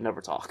 and we would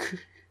never talk.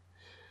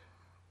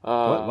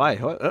 What? Why?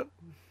 What?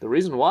 The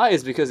reason why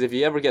is because if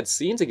you ever get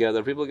seen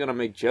together, people are gonna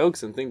make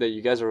jokes and think that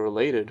you guys are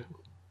related.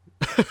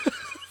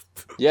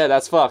 Yeah,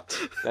 that's fucked.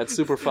 That's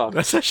super fucked.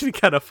 That's actually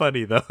kind of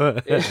funny though.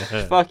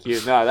 Fuck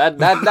you. No,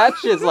 that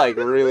shit's like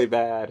really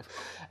bad.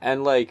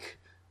 And like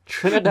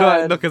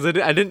Trinidad. No, because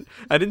I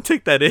didn't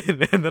take that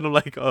in, and then I'm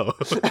like, oh,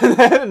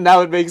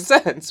 Now it makes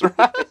sense,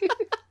 right?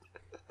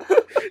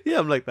 yeah.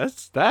 I'm like,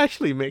 that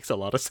actually makes a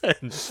lot of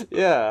sense.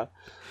 Yeah.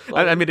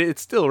 I mean,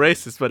 it's still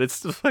racist, but it's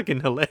still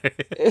fucking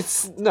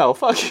hilarious.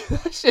 Fuck you.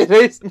 That shit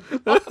is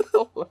not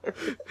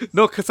hilarious.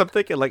 No, because I'm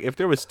thinking like, if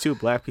there was two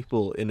black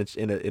people in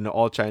an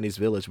all Chinese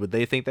village, would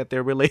they think that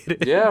they're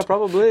related? Yeah,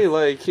 probably.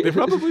 Like They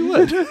probably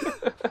would.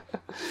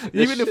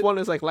 Even if shit- one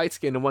is like light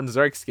skinned and one's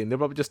dark skinned, they'll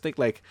probably just think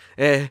like,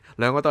 lang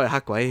ko to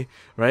hakwai,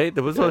 right?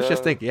 They would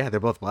just think, yeah, they're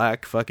both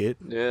black. Fuck it.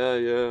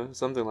 Yeah,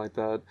 something like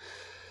that.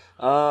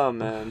 Oh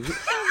man.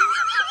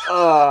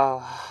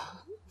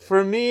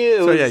 For me,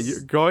 it was. So yeah,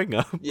 you're growing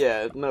up.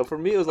 Yeah, no, for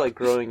me it was like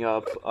growing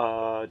up,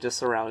 just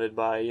surrounded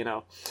by,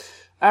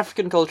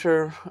 African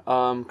culture,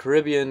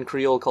 Caribbean,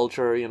 Creole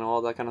culture,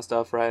 all that kind of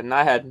stuff, right? And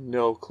I had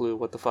no clue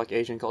what the fuck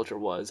Asian culture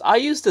was. I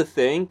used to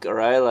think,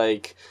 right,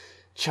 like,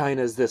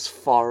 China's this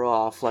far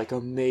off, like,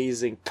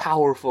 amazing,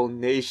 powerful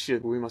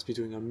nation. We must be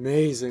doing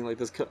amazing. Like,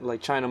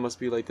 like, China must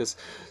be like this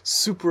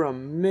super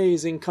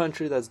amazing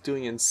country that's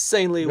doing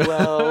insanely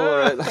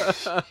well, right?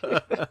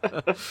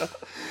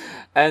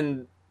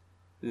 And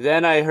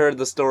then I heard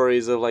the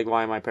stories of like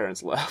why my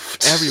parents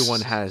left. Everyone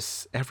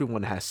has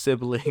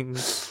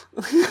siblings.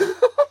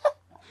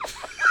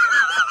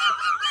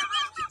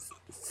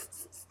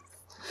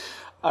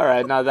 All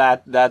right, now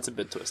that's a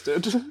bit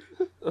twisted.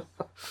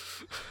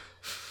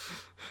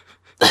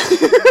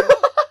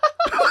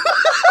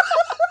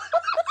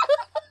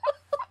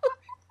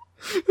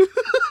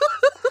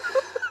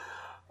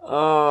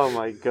 Oh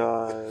my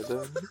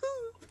god.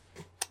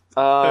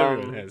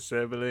 Everyone has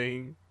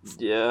siblings.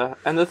 Yeah,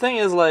 and the thing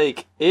is,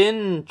 like,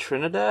 in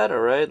Trinidad,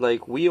 alright,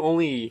 like, we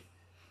only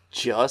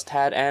just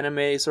had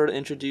anime sort of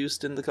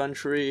introduced in the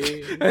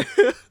country.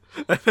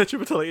 I thought you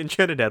were telling in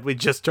Trinidad we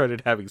just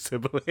started having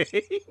siblings.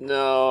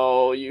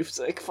 No, you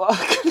sick fuck,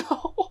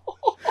 no.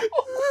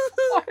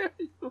 Why are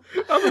you...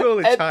 I'm an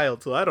only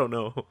child, so I don't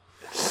know.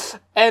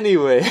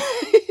 Anyway.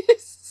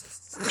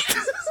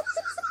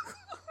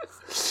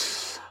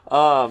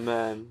 Oh,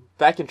 man.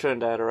 Back in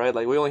Trinidad, alright,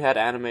 like, we only had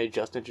anime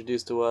just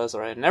introduced to us,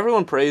 alright, and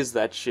everyone praised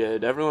that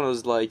shit. Everyone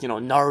was like,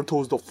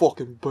 Naruto's the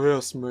fucking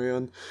best,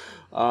 man.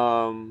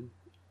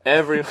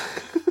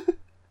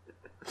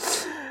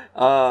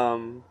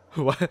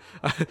 What?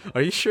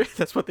 Are you sure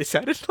that's what they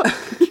sounded like?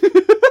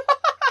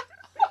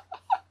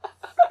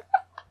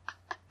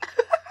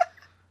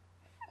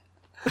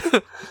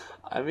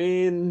 I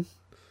mean,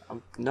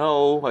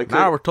 no, I could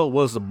Naruto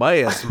was the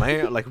best,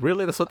 man. Like,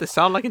 really? That's what they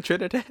sound like in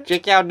Trinidad?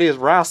 check out this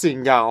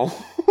Rasengan.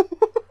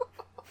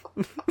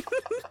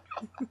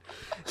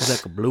 It's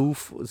like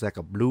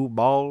a blue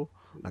ball,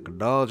 like a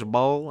dodge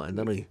ball, and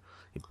then he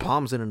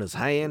palms it in his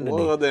hand and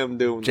Look at them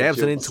doing jabs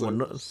the it into jump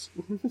another. suits.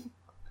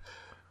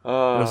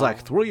 There's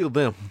like 3 of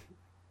them.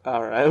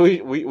 All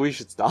right, we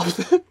should stop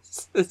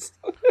this.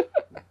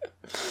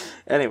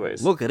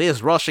 Anyways, Look at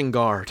his rushing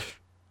guard.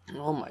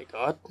 oh my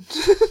god.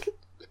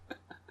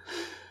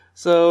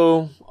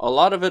 So a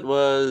lot of it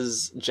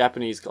was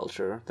Japanese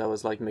culture that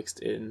was like mixed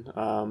in,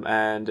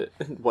 and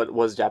what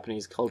was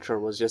Japanese culture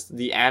was just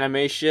the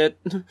anime shit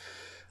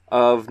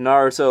of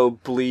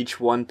Naruto, Bleach,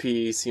 One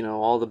Piece, you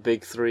know, all the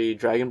big 3.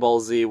 Dragon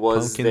Ball Z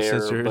was Pumpkin there,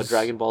 Scissors. but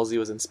Dragon Ball Z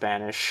was in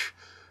Spanish.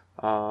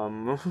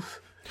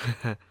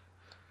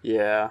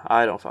 Yeah,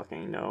 I don't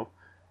fucking know.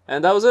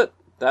 And that was it.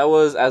 That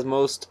was as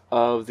most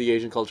of the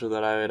Asian culture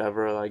that I had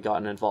ever like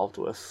gotten involved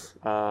with.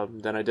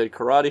 Then I did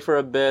karate for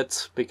a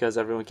bit because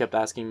everyone kept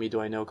asking me, do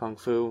I know Kung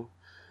Fu?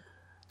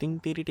 Ding,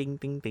 ding, ding,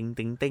 ding, ding,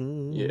 ding,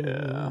 ding.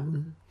 Yeah.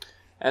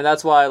 And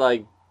that's why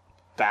like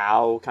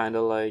Bao kind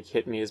of like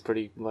hit me as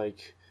pretty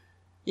like...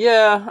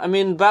 Yeah, I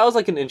mean, Bao's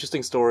like an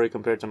interesting story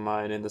compared to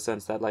mine in the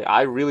sense that like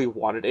I really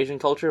wanted Asian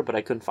culture, but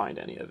I couldn't find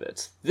any of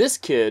it. This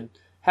kid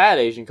had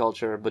Asian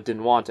culture, but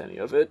didn't want any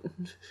of it.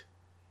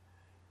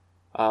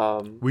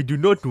 We do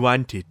not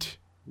want it.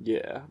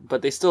 Yeah,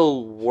 but they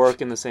still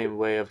work in the same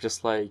way of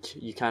just like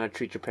you kind of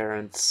treat your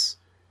parents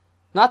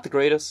not the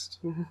greatest.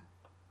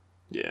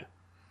 Yeah.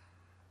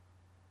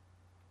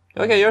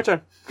 Okay, your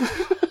turn.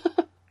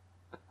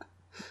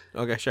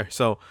 Okay, sure.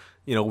 So,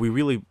 you know, we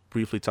really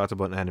briefly talked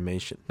about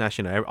animation.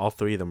 Actually, no, all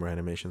 3 of them were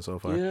animation so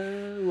far.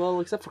 Yeah, well,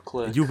 except for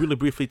Click. You really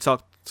briefly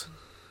talked.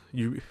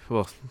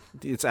 Well,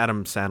 it's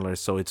Adam Sandler,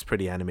 so it's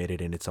pretty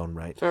animated in its own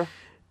right. Sure.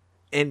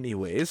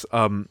 Anyways,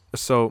 you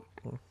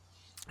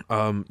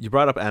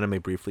brought up anime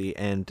briefly,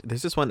 and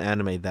there's this one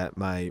anime that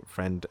my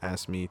friend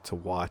asked me to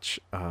watch.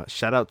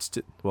 Shout outs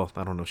to, well,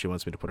 I don't know if she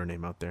wants me to put her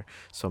name out there,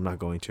 so I'm not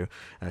going to,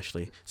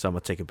 actually. So I'm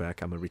going to take it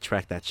back. I'm going to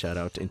retract that shout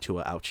out into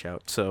an out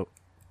shout. So,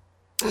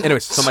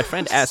 anyways, so my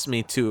friend asked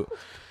me to,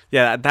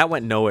 yeah, that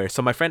went nowhere.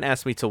 So my friend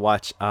asked me to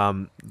watch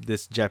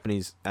this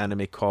Japanese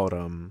anime called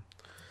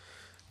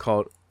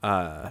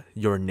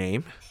Your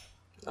Name.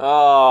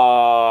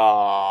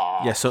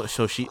 Oh. Yeah, so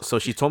she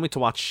told me to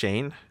watch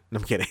Shane. No,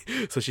 I'm kidding.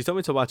 So she told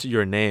me to watch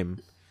Your Name,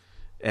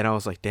 and I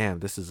was like, damn,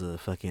 this is a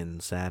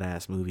fucking sad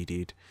ass movie,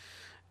 dude.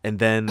 And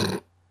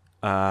then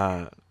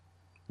the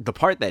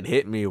part that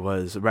hit me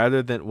was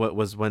rather than what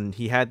was when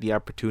he had the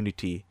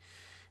opportunity,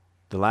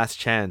 the last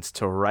chance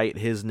to write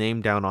his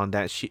name down on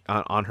that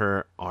on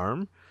her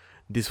arm,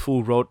 this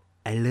fool wrote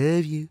 "I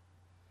love you"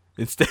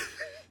 instead.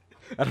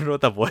 I don't know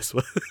what that voice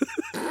was.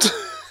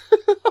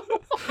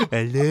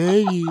 I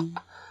love you.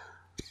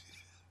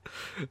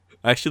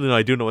 Actually, no,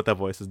 I do know what that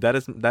voice is. That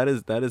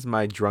is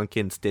my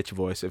drunken Stitch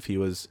voice if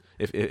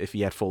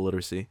he had full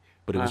literacy,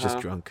 but it was just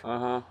drunk.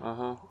 I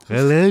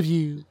love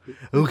you.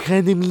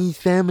 Okanda means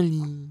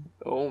family.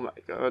 Oh my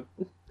god.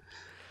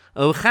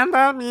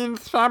 Okanda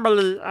means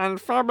family, and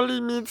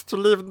family means to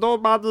leave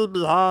nobody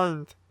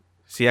behind.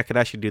 See, I could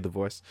actually do the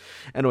voice.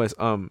 Anyways,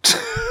 but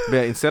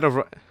yeah, instead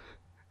of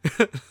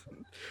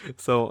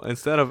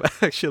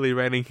actually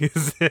writing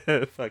his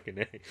fucking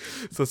name,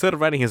 so instead of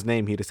writing his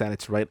name, he decided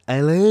to write "I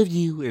love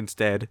you"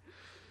 instead.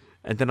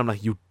 And then I'm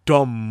like, you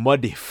dumb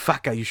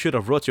motherfucker, you should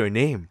have wrote your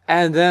name.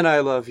 And then I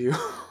love you.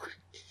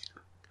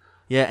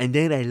 Yeah, and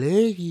then I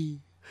love you.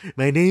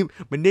 My name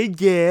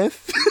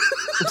Jeff.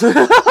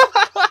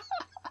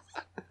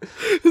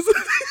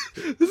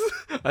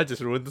 I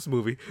just ruined this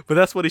movie, but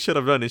that's what he should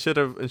have done. He should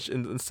have,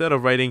 instead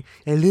of writing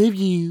 "I love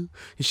you,"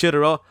 he should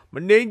have wrote "My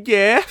name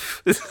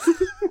Jeff."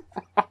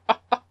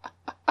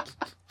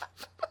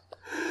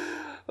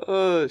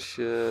 Oh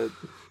shit.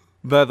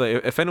 By the way,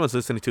 if anyone's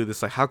listening to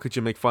this, like, how could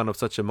you make fun of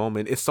such a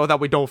moment? It's so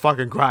that we don't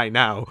fucking cry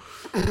now.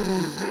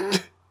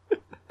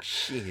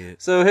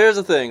 Shit. So here's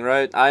the thing,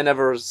 right? I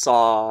never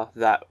saw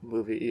that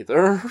movie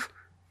either.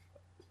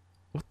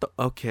 What the?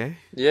 Okay.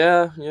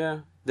 Yeah.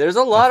 There's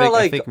a lot of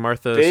like I think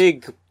Martha's,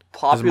 big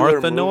popular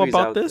Does Martha know movies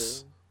about out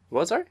this? there.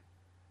 What, sorry?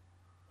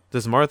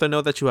 Does Martha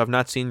know that you have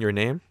not seen Your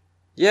Name?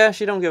 Yeah,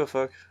 she don't give a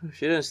fuck.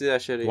 She didn't see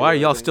that shit either. Why are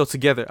y'all still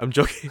together? I'm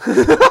joking.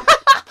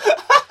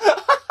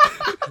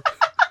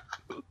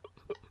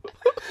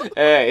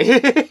 Hey.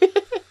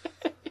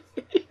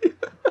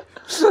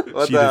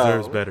 What She the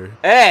deserves hell? better.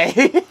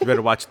 Hey.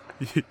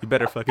 You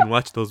better fucking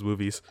watch those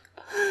movies.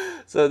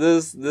 So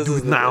this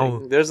is the now.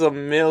 thing. There's a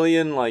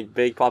million like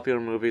big popular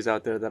movies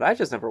out there that I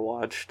just never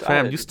watched.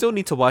 Fam, you still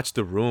need to watch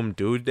The Room,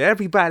 dude.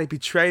 Everybody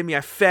betrayed me.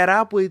 I fed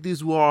up with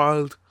this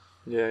world.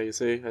 Yeah, you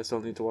see, I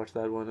still need to watch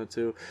that one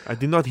too. I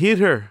did not hit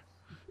her.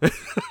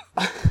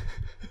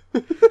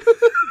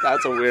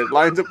 That's a weird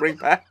line to bring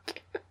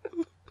back.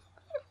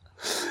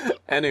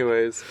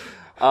 Anyways,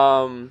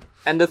 and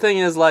the thing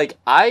is, like,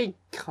 I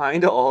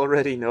kind of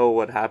already know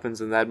what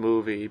happens in that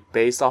movie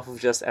based off of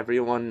just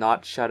everyone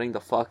not shutting the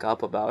fuck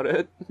up about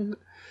it.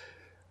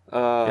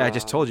 Yeah, I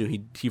just told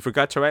you he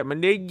forgot to write my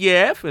name,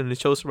 Jeff, and it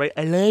chose to write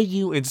 "I love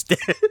you" instead.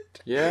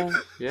 Yeah.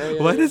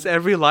 Why does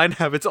every line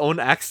have its own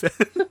accent?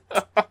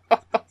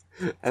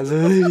 I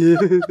love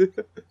you.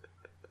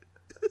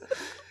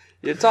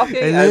 You're talking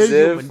as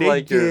if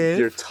like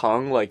your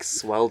tongue like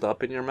swelled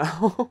up in your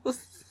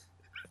mouth.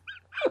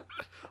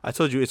 I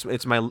told you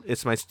it's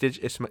my Stitch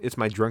it's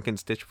my drunken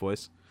Stitch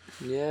voice.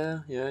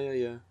 Yeah.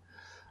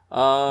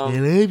 I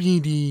love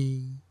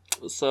you.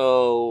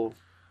 So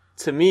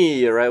to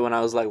me, right, when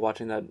I was like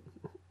watching that,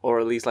 or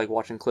at least like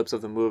watching clips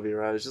of the movie,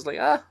 right, I was just like,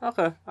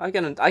 okay, I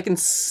can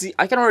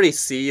already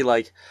see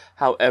like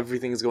how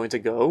everything's going to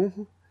go.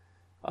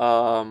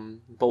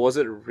 But was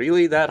it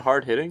really that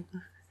hard hitting?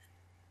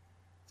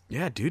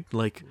 Yeah, dude.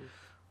 Like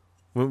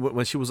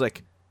when she was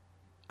like,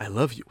 "I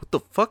love you." What the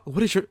fuck?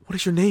 What is your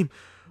name?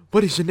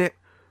 What is your name?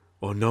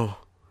 Oh no,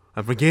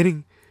 I'm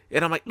forgetting.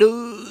 And I'm like,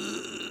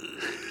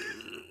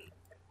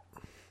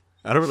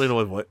 I don't really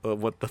know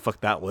what the fuck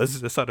that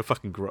was. It sounded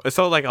fucking gross. It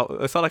sounded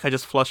like I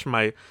just flushed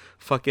my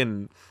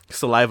fucking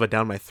saliva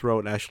down my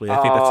throat. Actually,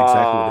 I think that's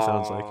exactly what it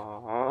sounds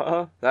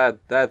like.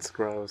 That's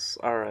gross.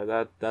 All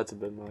right, that's a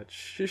bit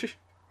much.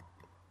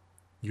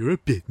 You're a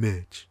bit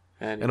much.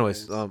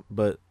 Anyways,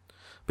 but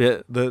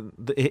yeah,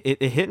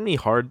 it hit me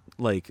hard.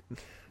 Like,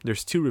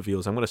 there's two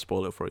reveals. I'm gonna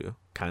spoil it for you,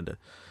 kinda.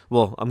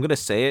 Well, I'm gonna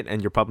say it,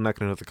 and you're probably not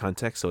gonna know the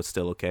context, so it's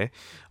still okay.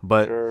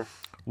 But sure.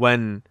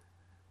 When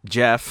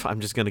Jeff, I'm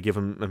just gonna give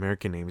him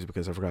American names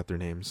because I forgot their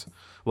names.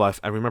 Well,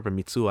 I remember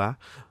Mitsuha,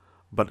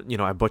 but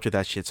I butchered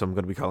that shit, so I'm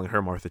gonna be calling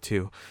her Martha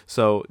too.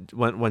 So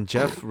when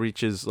Jeff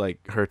reaches like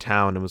her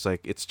town and was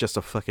like, it's just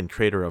a fucking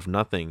crater of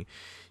nothing,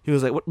 he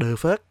was like, what the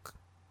fuck?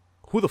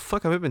 Who the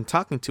fuck have I been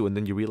talking to? And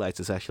then you realize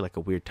it's actually like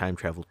a weird time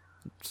travel.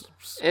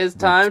 Is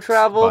time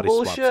travel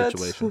bullshit?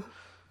 Situation.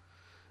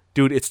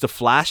 Dude, it's the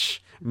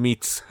Flash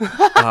meets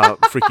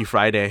Freaky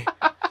Friday.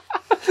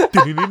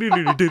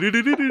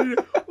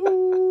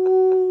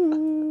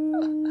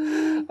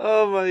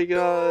 Oh my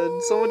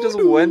god. Someone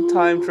just went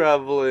time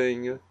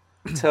traveling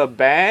to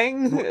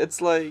bang?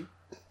 It's like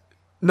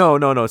No,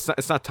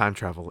 it's not time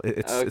travel.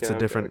 It's a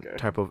different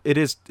type of. It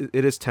is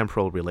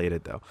temporal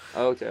related though.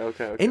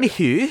 Okay.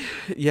 Anywho,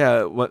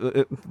 yeah,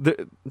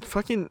 the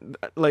fucking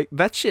like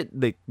that shit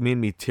like made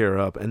me tear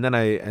up, and then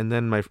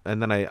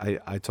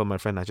I told my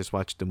friend I just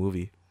watched the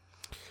movie,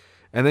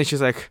 and then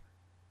she's like,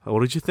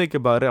 what did you think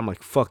about it? I'm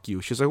like, fuck you.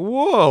 She's like,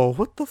 whoa,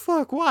 what the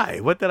fuck? Why?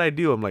 What did I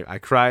do? I'm like, I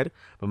cried.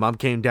 My mom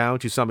came down.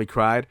 She saw me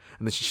cried.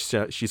 And then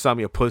she saw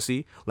me a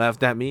pussy,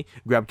 laughed at me,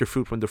 grabbed her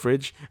fruit from the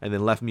fridge, and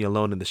then left me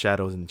alone in the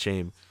shadows and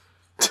shame.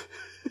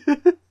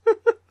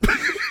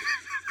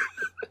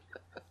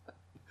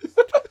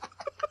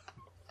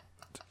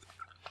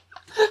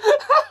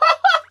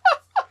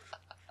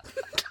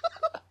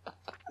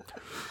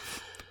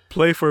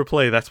 Play for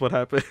play. That's what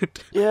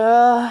happened.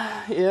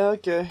 Yeah,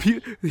 okay.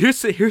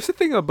 Here's the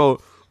thing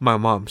about my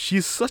mom.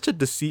 She's such a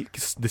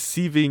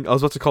deceiving. I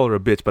was about to call her a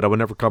bitch, but I would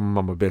never call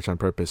my mom a bitch on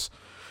purpose.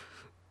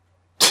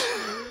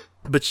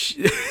 But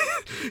she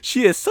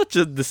is such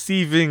a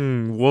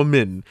deceiving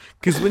woman.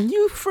 Because when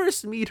you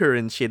first meet her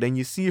and shit, and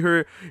you see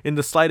her in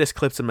the slightest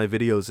clips in my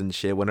videos and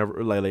shit,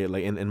 whenever like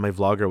in my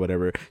vlog or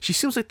whatever, she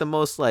seems like the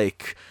most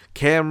like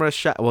camera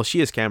shy. Well, she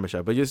is camera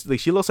shy, but just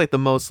like she looks like the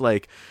most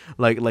like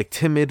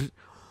timid,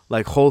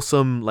 like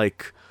wholesome,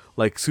 like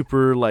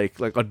super like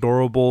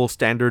adorable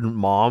standard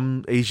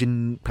mom,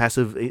 Asian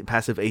passive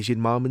Asian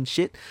mom and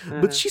shit.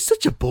 But she's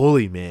such a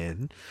bully,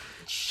 man.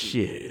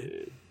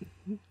 Shit.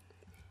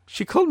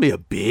 She called me a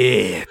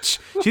bitch.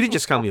 She didn't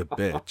just call me a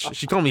bitch.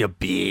 She called me a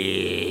bitch.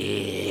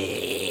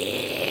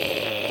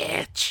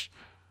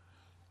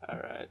 All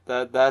right,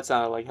 that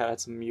sounded like it had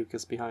some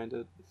mucus behind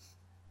it.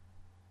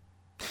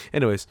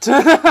 Anyways.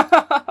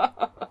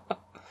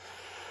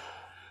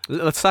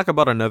 Let's talk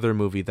about another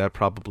movie that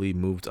probably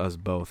moved us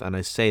both. And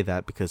I say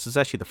that because this is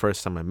actually the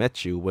first time I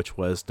met you, which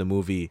was the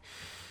movie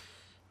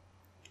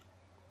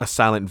A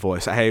Silent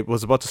Voice. I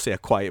was about to say A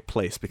Quiet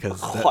Place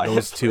because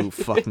those two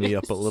fucked me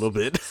up a little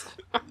bit.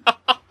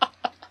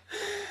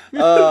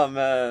 Oh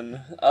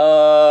man.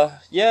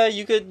 Yeah,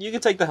 you could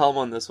take the helm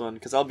on this one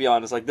because I'll be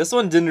honest, like this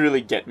one didn't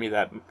really get me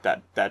that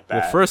bad.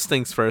 Well, first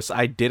things first,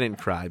 I didn't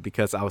cry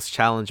because I was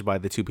challenged by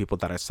the two people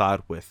that I saw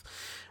it with.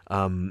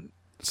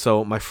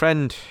 So my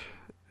friend,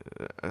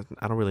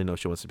 I don't really know if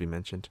she wants to be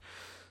mentioned.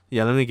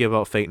 Yeah, let me give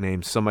out fake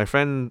names. So my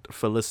friend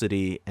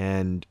Felicity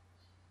and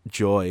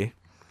Joy.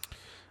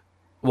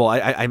 Well,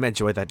 I met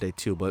Joy that day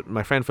too, but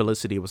my friend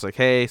Felicity was like,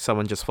 hey,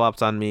 someone just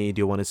flopped on me.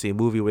 Do you want to see a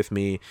movie with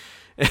me?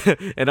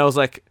 And I was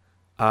like,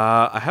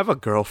 I have a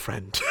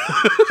girlfriend.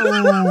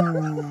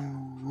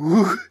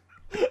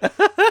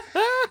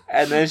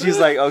 And then she's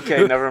like,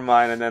 okay, never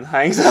mind, and then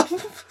hangs up.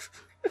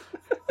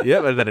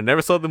 Yeah, but then I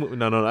never saw the movie.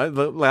 No,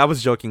 I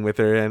was joking with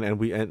her, and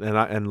we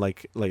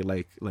like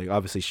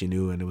obviously she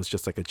knew, and it was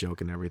just like a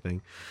joke and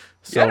everything.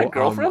 So you had a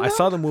girlfriend, I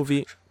saw the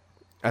movie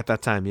at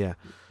that time, yeah.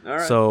 All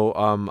right. So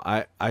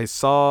I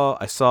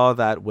saw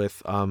that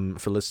with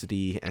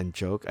Felicity and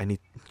Joy.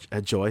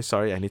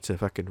 Sorry, I need to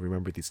fucking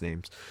remember these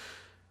names.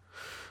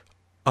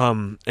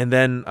 And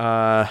then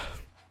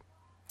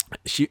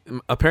she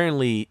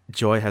apparently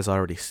Joy has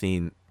already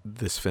seen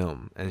this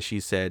film, and she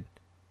said,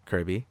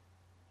 Kirby,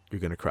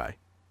 you're gonna cry.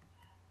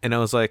 And I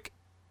was like,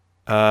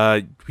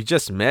 We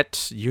just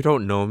met. You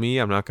don't know me.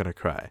 I'm not gonna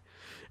cry.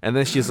 And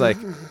then she's like,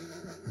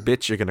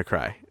 bitch, you're gonna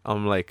cry.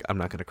 I'm like, I'm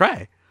not gonna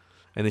cry.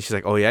 And then she's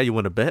like, oh yeah, you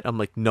want to bet? I'm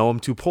like, no, I'm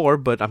too poor,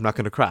 but I'm not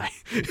gonna cry.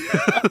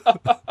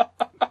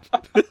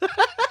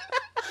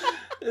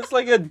 It's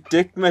like a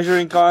dick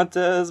measuring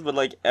contest, but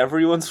like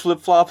everyone's flip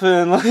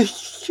flopping. Like,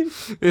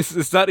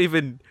 It's not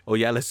even. Oh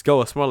yeah, let's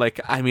go. It's more like,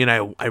 I mean,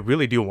 I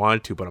really do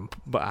want to, but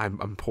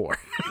I'm poor.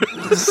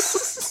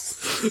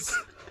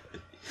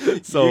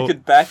 So you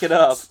could back it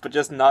up, but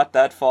just not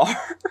that far.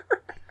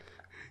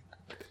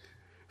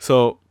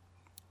 so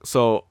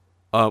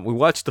we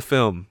watched the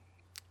film,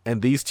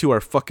 and these two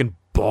are fucking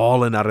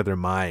bawling out of their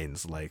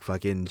minds, like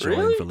fucking Joy and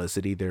Really?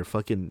 Felicity. They're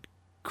fucking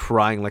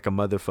crying like a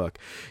motherfucker.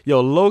 Yo,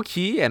 low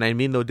key, and I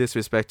mean no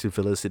disrespect to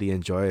Felicity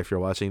and Joy if you're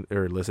watching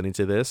or listening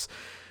to this,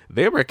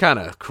 they were kind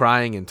of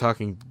crying and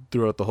talking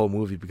throughout the whole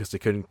movie because they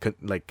couldn't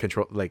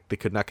control, like they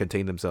could not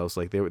contain themselves.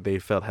 Like they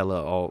felt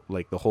hella all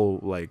like the whole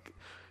like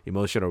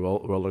emotional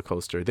roller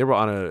coaster. They were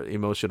on a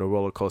emotional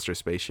roller coaster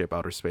spaceship,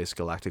 outer space,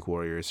 galactic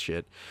warriors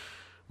shit.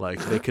 Like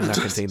they could not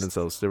contain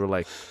themselves. They were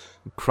like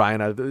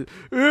crying out of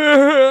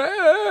the.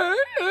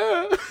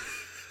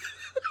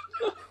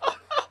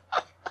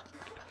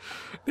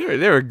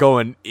 They were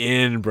going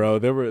in, bro.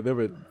 They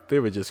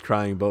were just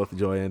crying. Both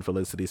Joy and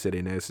Felicity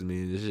sitting next to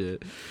me and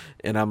shit.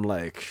 And I'm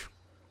like,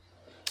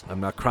 I'm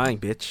not crying,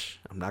 bitch.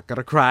 I'm not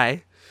gonna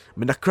cry.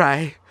 I'm gonna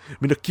cry. I'm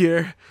gonna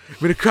cure. I'm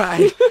gonna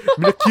cry.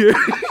 I'm gonna cure.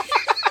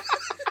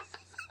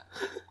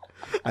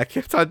 I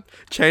kept on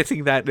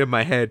chanting that in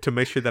my head to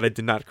make sure that I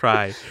did not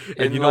cry.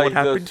 And In you know like what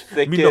happened?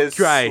 the thickest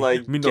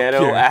like Me no ghetto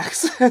cure.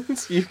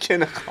 accent you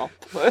can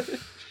accomplish.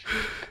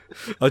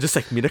 I was just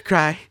like, me no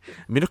cry,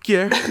 me no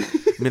cure,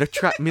 me no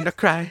try, me no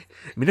cry,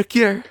 me no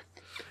cure,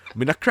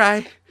 me no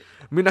cry,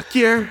 me no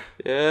cure.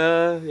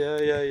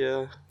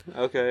 Yeah.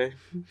 Okay.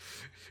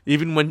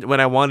 Even when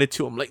I wanted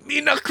to, I'm like,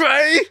 me no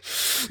cry,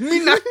 me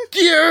no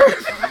cure.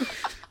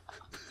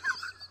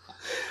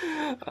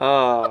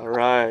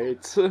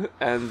 Right.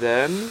 And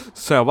then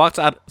So I walked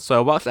out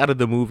of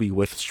the movie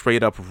with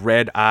straight up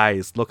red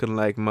eyes, looking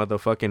like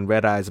motherfucking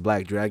Red Eyes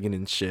Black Dragon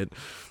and shit.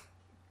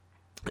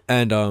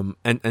 And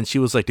and she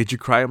was like, "Did you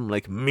cry?" I'm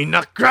like, "Me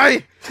not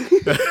cry."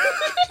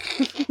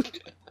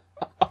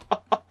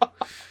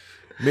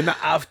 Me not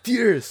have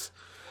tears.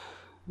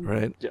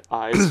 Right? your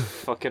eyes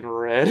fucking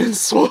red and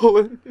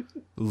swollen.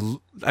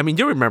 I mean,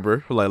 you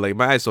remember, like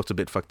my eyes looked a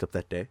bit fucked up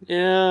that day.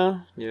 Yeah.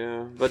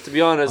 But to be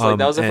honest, like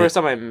that was the and- first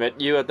time I met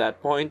you at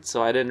that point,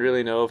 so I didn't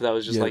really know if that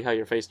was just Yeah. like how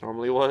your face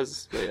normally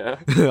was. But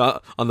yeah.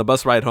 On the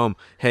bus ride home,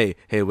 hey,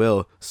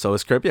 Will, so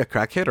is Kirby a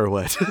crackhead or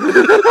what?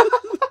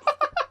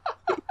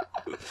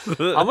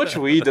 How much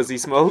weed does he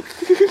smoke?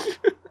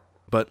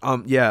 But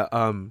me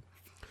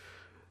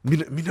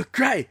not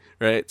cry,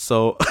 right?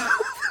 So,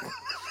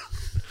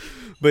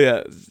 but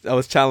yeah, I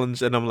was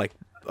challenged, and I'm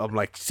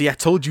like, see, I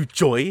told you,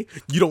 Joy,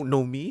 you don't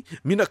know me.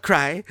 Me not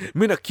cry,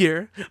 me not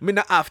cure, me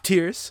not have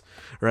tears,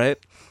 right?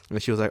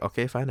 And she was like,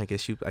 okay, fine, I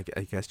guess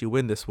you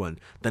win this one.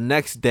 The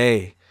next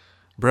day,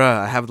 bruh,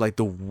 I have like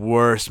the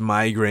worst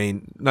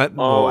migraine. I had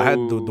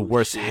the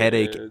worst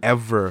headache shit.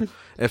 ever.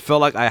 It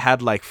felt like I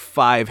had like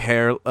five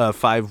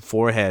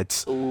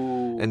foreheads.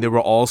 Ooh. And they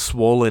were all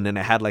swollen, and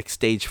I had like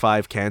stage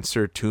 5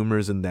 cancer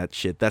tumors and that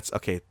shit. That's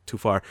okay, too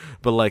far.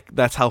 But like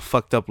that's how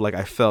fucked up like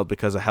I felt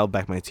because I held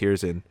back my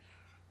tears in.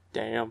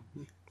 Damn.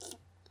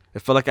 It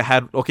felt like I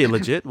had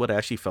legit. What I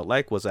actually felt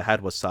like was I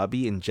had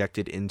wasabi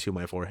injected into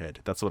my forehead.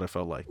 That's what I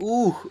felt like.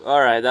 Ooh.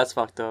 All right, that's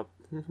fucked up.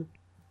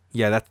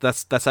 Yeah,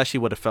 that's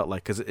actually what it felt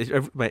like because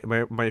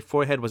my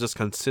forehead was just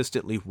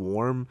consistently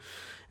warm,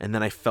 and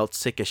then I felt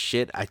sick as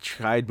shit. I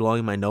tried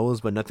blowing my nose,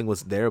 but nothing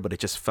was there. But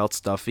it just felt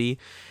stuffy,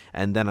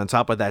 and then on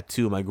top of that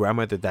too, my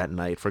grandmother that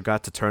night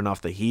forgot to turn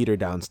off the heater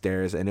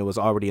downstairs, and it was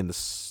already in the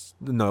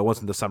no, it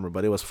wasn't the summer,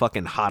 but it was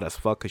fucking hot as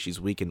fuck because she's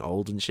weak and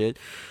old and shit.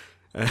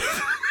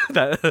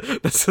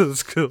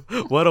 That's cool.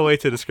 What a way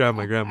to describe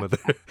my grandmother.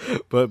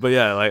 but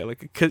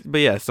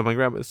yeah, so my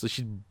grandma, so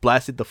she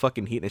blasted the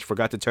fucking heat and she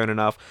forgot to turn it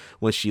off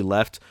when she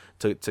left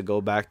to go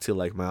back to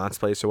like my aunt's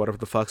place or whatever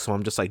the fuck. So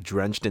I'm just like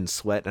drenched in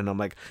sweat, and I'm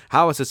like,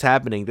 how is this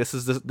happening? This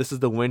is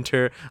the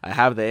winter. I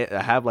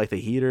have like the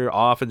heater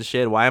off and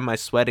shit. Why am I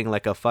sweating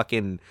like a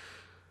fucking?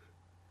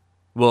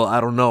 Well, I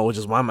don't know.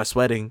 Just why am I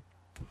sweating?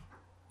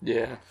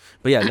 Yeah.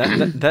 But yeah,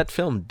 that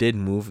film did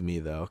move me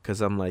though,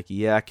 because I'm like,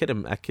 yeah,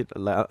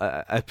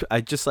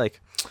 I just like,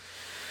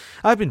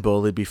 I've been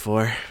bullied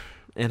before,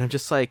 and I'm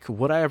just like,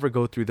 would I ever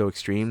go through those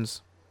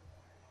extremes?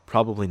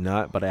 Probably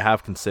not, but I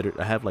have considered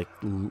that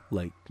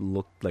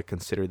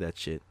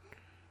shit.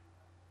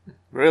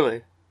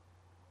 Really?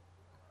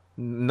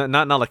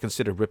 Not like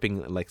consider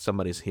ripping like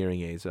somebody's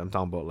hearing aids. I'm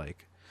talking about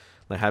like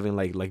having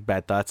like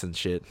bad thoughts and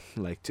shit,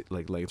 like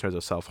in terms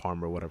of self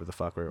harm or whatever the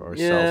fuck, or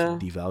Yeah. self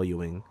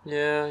devaluing.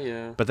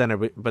 Yeah.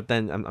 But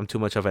then I'm too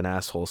much of an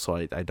asshole, so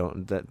I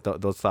don't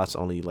those thoughts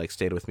only like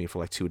stayed with me for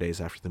like 2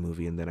 days after the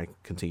movie, and then I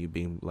continue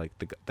being like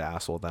the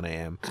asshole that I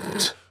am.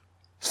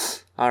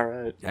 All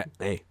right. Yeah,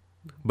 hey,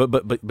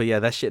 but yeah,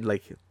 that shit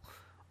like,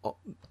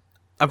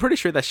 I'm pretty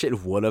sure that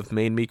shit would have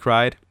made me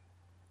cried,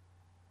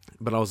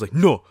 But I was like,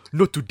 no,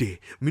 not today.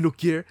 Me no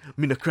care,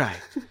 me no cry.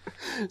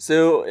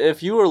 So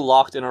if you were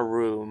locked in a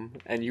room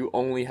and you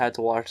only had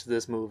to watch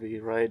this movie,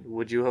 right,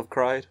 would you have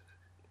cried?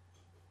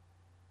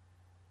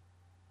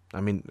 I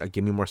mean,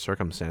 give me more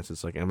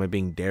circumstances. Like, am I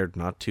being dared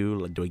not to?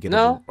 Like, do I get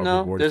No, a no,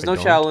 reward there's if I no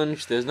don't?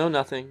 challenge, there's no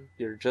nothing.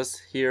 You're just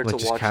here Like, to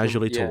just watch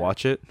casually them. to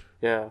watch it?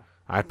 Yeah.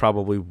 I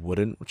probably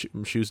wouldn't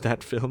choose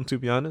that film, to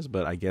be honest,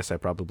 but I guess I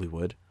probably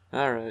would.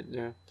 Alright,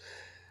 yeah.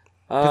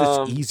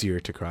 Because it's easier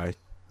to cry.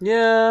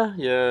 Yeah,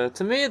 yeah.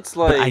 To me, it's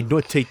like... But I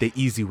don't take the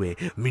easy way.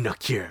 Me not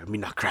care, me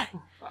not cry.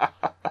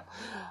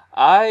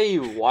 I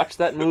watched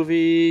that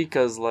movie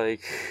because,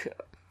 like...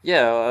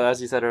 Yeah,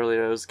 as you said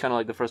earlier, it was kind of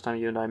like the first time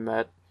you and I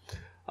met.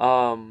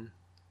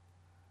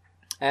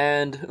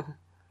 And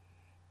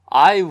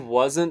I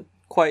wasn't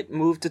quite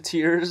moved to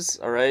tears,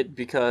 alright?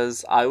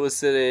 Because I was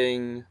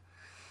sitting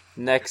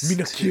next Me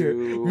not to... care,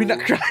 me not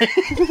cry.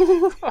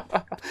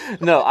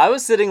 No, I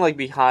was sitting, like,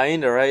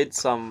 behind, alright?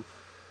 Some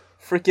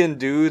freaking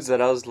dudes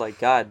that I was like,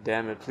 God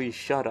damn it, please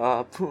shut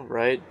up,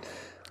 right?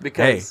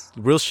 Because...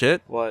 Hey, real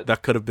shit? What?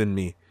 That could have been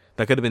me.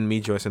 That could have been me,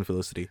 Joyce, and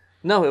Felicity.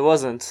 No, it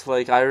wasn't.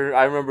 Like, I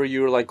remember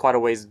you were, like, quite a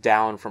ways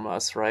down from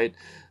us, right?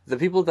 The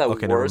people that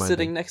Okay, were never mind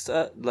sitting then. next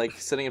to, like,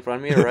 sitting in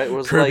front of me, right,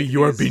 was Kirby, like...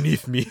 you are these-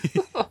 beneath me.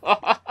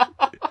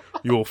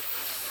 You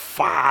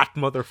fat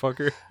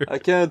motherfucker. I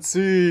can't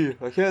see.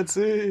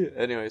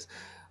 Anyways,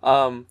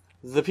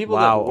 the people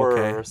Wow, that were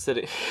okay.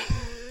 sitting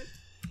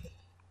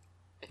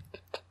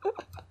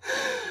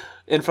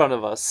in front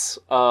of us,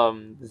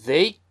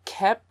 they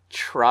kept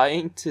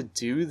trying to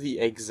do the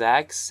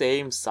exact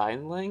same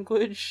sign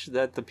language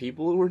that the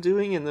people were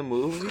doing in the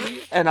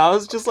movie, and I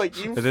was just like,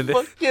 you And then they-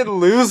 fucking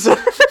losers.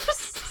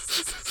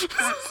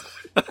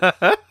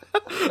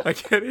 I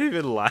can't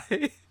even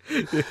lie.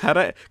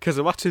 Because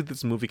I watched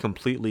this movie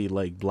completely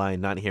like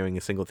blind, not hearing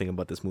a single thing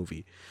about this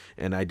movie,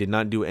 and I did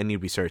not do any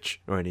research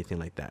or anything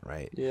like that.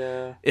 Right?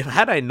 Yeah. If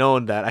had I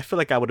known that, I feel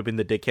like I would have been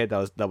the dickhead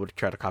that would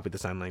try to copy the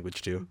sign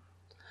language too.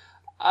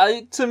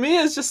 To me,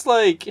 it's just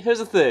like, here's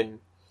the thing.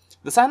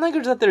 The sign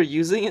language that they're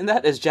using in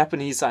that is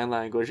Japanese sign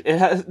language. It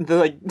has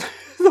the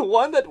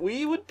one that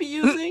we would be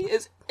using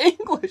is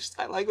English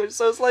sign language.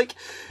 So it's like,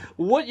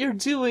 what you're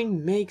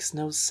doing makes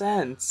no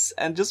sense.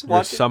 And just You're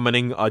watching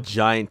summoning a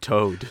giant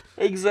toad.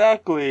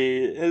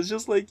 exactly, it's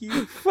just like,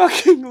 you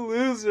fucking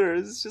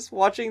losers. Just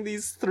watching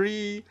these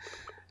three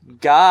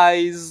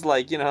guys,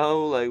 like, you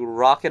know, like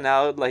rocking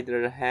out like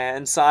their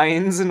hand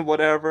signs and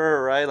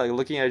whatever, right? Like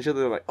looking at each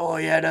other like, oh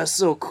yeah, that's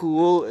so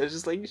cool. It's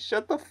just like,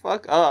 shut the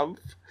fuck up.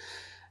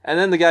 And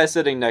then the guy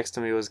sitting next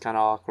to me was kind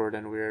of awkward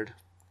and weird.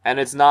 And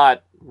it's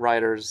not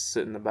writers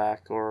sit in the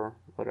back or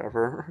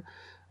whatever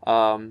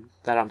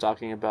that I'm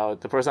talking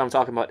about. The person I'm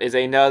talking about is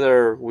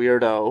another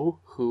weirdo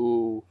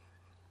who...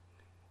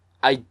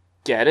 I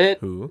get it.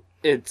 Who?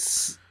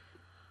 It's...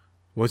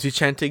 Was he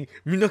chanting,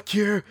 me not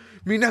care,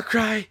 me not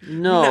cry,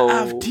 No. me not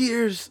have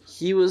tears?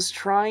 He was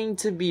trying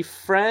to be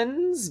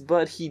friends,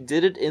 but he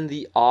did it in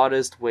the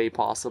oddest way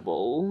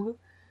possible.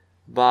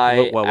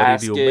 By What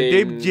asking... do you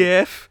do? My name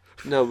Jeff.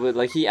 No, but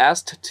like he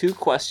asked 2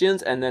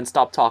 questions and then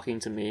stopped talking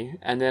to me,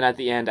 and then at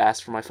the end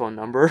asked for my phone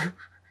number.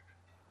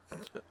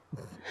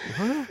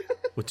 What?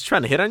 Was he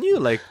trying to hit on you?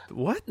 Like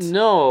what?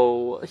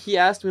 No, he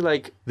asked me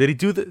like, Did he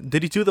do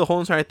the whole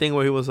entire thing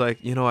where he was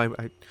like, you know,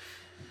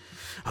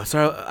 I'm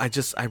sorry,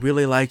 I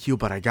really like you,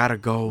 but I gotta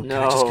go. Can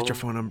I just get your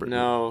phone number?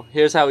 No,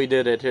 here's how he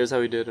did it.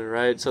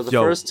 Right? So the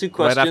first 2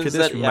 questions right after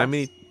this, that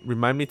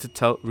remind me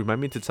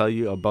to tell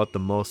you about the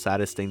most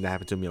saddest thing that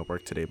happened to me at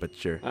work today. But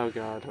sure. Oh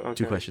God. Okay.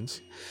 2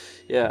 questions.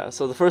 Yeah.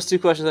 So the first 2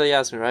 questions that he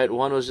asked me, right?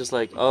 One was just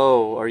like,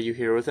 "Oh, are you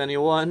here with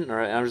anyone?" All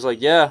right. And I'm just like,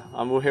 "Yeah,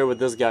 I'm here with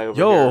this guy over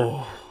here."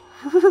 Yo.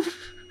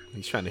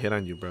 He's trying to hit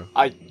on you, bro.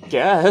 I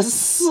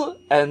guess.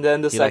 And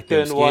then the He like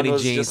them second one skinny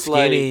was jeans, just skinny.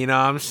 like, You know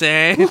what I'm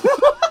saying?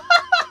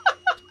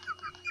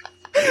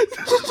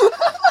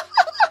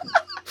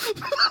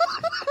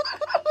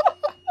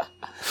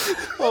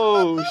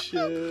 "Oh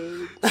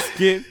shit."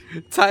 Skin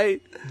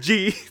tight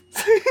jeans.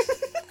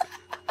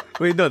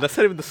 Wait, no, that's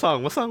not even the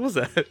song. What song was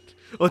that?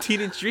 Oh,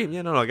 Teenage Dream.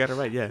 Yeah, no, I got it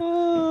right. Yeah.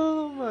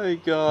 Oh my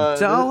God.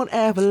 Don't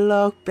ever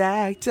look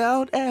back.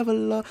 Don't ever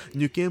look.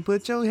 You can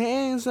put your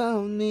hands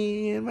on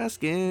me in my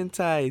skin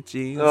tight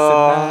jeans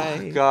Oh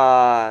tonight.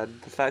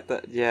 God, the fact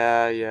that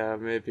yeah,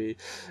 maybe.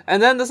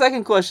 And then the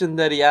second question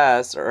that he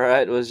asked, all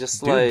right, was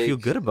just Dude, like, feel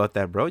good about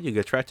that, bro. You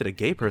attracted a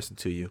gay person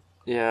to you.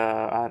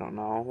 yeah, I don't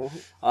know.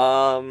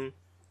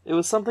 It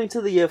was something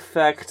to the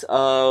effect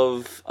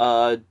of,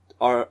 are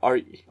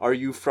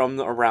you from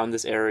around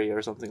this area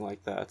or something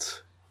like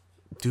that?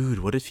 Dude,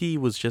 what if he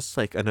was just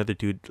like another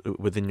dude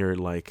within your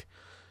like,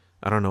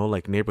 I don't know,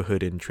 like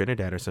neighborhood in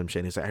Trinidad or some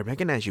shit? And he's like, I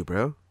recognize you,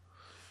 bro.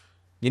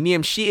 Your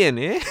name Sheehan,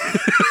 eh?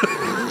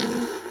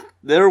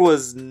 There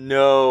was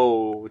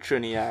no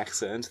Trini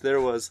accent.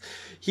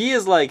 He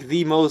is like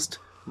the most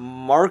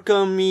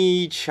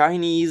Markham-y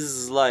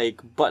Chinese,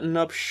 like,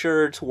 button-up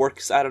shirt,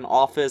 works at an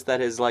office that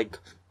his, like,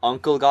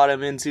 uncle got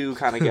him into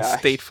kind of guy.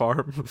 State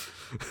Farm.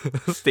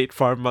 State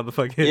Farm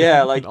motherfucker.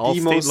 Yeah, like all the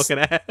state most- looking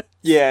at.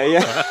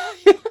 Yeah.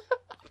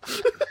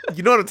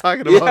 You know what I'm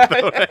talking about,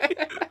 though,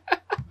 right?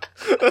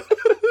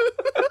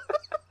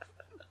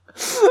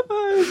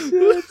 Oh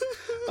shit!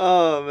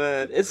 Oh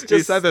man, it's just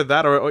He's either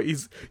that or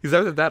he's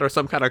either that or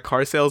some kind of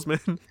car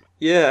salesman.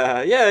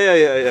 yeah.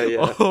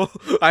 Oh,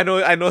 I know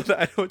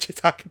what you're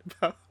talking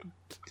about.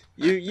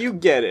 You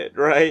get it,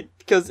 right?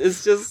 Because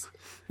it's just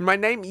My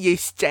name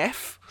is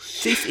Jeff.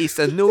 This is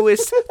the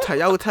newest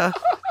Toyota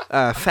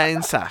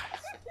Fansa.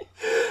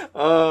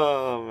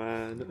 oh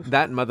man.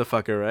 That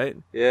motherfucker, right?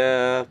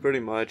 Yeah, pretty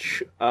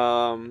much.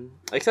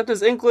 Except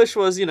his English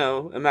was,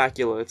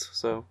 immaculate.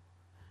 So.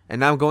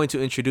 And now I'm going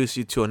to introduce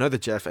you to another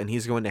Jeff, and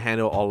he's going to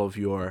handle all of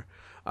your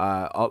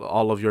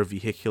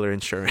vehicular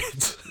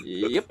insurance.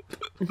 Yep.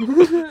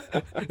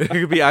 It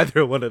could be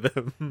either one of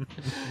them.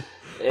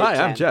 Hi, I'm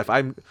can Jeff. be.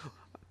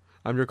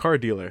 I'm your car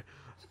dealer.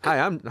 Hi,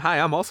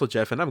 I'm also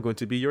Jeff, and I'm going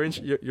to be your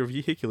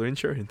vehicular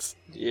insurance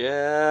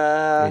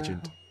Yeah.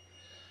 agent.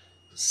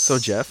 So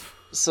Jeff.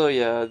 So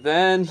yeah,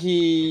 then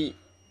he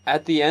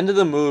at the end of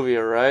the movie,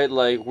 right?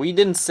 Like we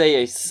didn't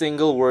say a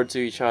single word to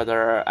each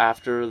other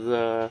after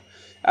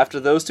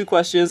those two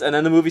questions, and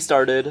then the movie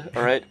started,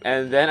 all right?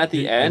 And then at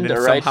the end,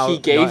 all right, he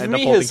gave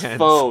me his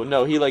phone.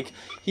 No,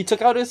 he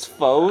took out his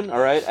phone, all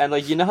right? And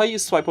like, you know how you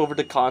swipe over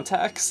the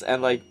contacts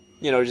and like,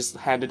 just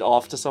hand it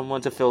off to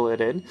someone to fill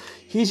it in?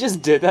 He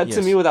just did that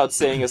to me without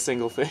saying a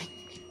single thing.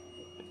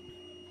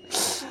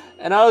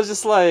 And I was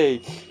just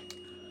like,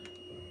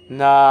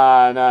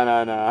 nah.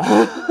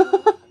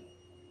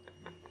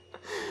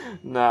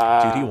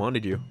 Nah. Dude, he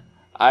wanted you.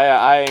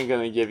 I ain't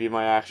gonna give you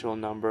my actual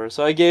number.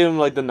 So I gave him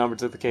like the number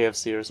to the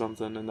KFC or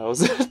something, and that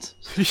was it.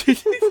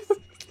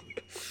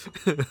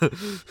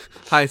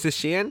 Hi, is this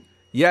Sheehan?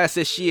 Yes,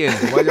 it's Sheehan.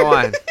 What do you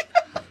want?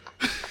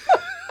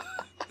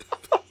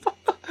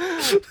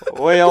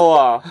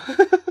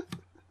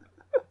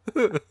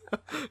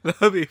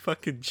 That'd be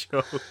fucking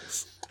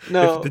jokes.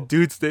 No. If the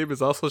dude's name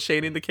is also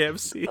Shane in the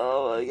KFC.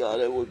 Oh my god,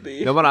 it would be.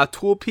 You want a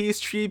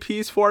 2-piece,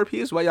 3-piece,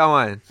 4-piece? What y'all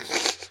want?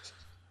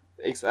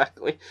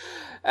 Exactly.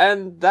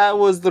 And that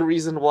was the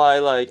reason why,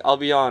 like, I'll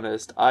be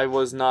honest, I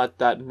was not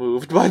that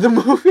moved by the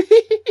movie.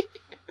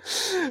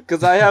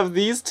 Because I have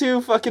these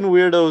two fucking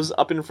weirdos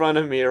up in front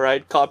of me,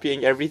 right?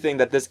 Copying everything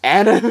that this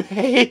anime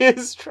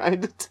is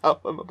trying to tell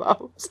them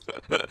about.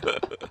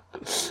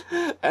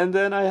 And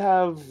then I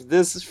have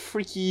this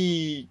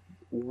freaky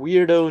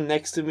weirdo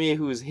next to me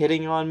who's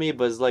hitting on me,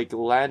 but is, like,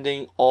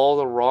 landing all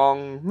the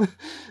wrong,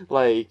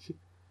 like...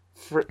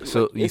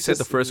 So you said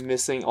the first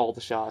missing all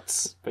the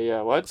shots, but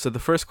yeah, what? So the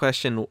first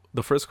question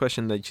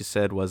that you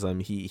said was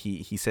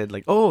he said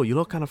like, oh, you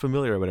look kind of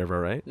familiar or whatever,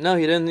 right? No,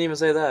 he didn't even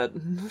say that.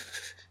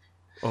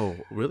 Oh,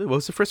 really? What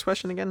was the first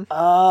question again?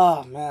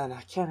 Oh man,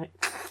 I can't.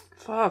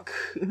 Fuck.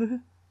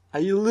 I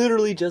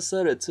literally just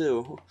said it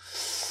too.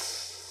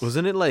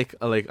 Wasn't it like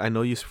I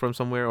know you from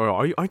somewhere,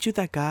 or aren't you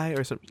that guy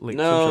or something? Like,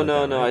 no.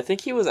 Right? I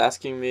think he was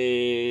asking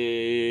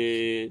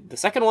me. The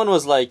second one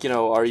was like,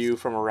 are you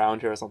from around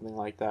here or something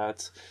like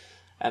that.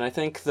 And I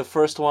think the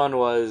first one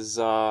was,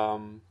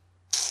 are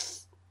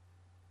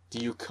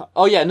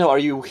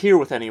you here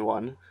with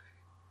anyone?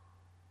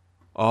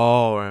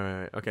 Oh,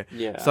 right, okay.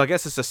 Yeah. So I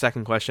guess it's the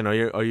second question.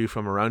 Are you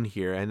from around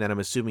here? And then I'm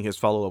assuming his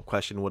follow-up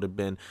question would have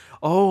been,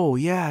 oh,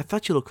 yeah, I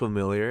thought you looked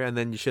familiar. And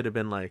then you should have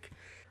been like,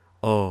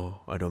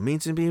 oh, I don't mean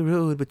to be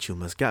rude, but you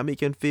must got me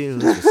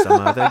confused with some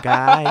other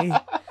guy.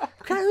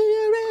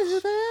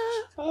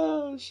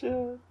 Oh,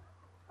 shit.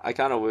 I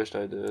kind of wished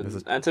I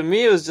did. And to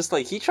me, it was just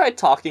like, he tried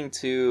talking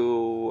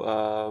to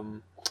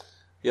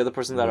the other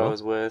person that I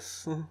was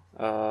with.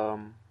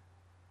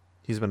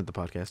 He's been at the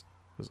podcast,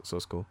 so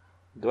it's cool.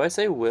 Do I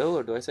say Will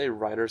or do I say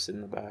Ryder sit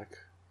in the back?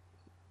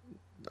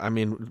 I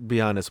mean,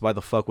 be honest, why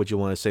the fuck would you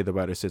want to say the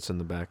writer sits in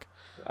the back?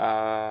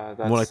 That's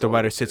more like the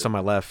writer sits on my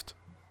left.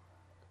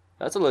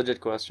 That's a legit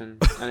question.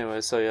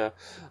 Anyway, so yeah.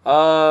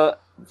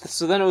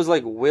 So then it was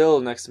like Will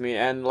next to me,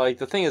 and like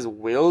the thing is,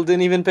 Will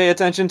didn't even pay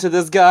attention to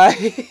this guy.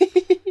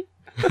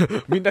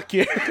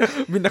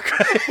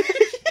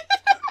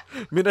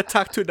 Mina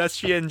talk to that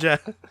stranger.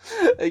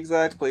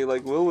 Exactly.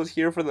 Like Will was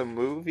here for the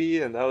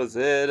movie, and that was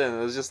it. And it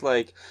was just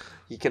like,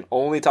 he can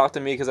only talk to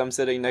me because I'm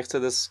sitting next to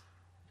this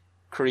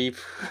creep.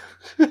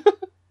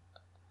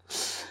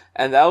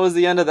 And that was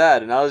the end of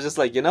that. And I was just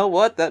like, you know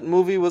what? That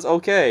movie was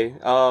okay.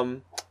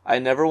 I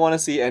never want to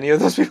see any of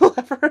those people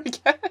ever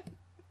again.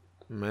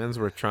 Mans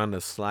were trying to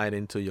slide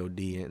into your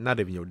DM, not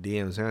even your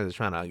DMs. They were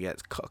trying to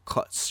get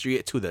cut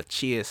straight to the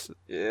chest.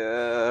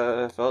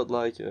 Yeah, it felt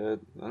like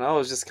it, and I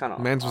was just kind of.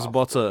 Mans was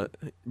about to,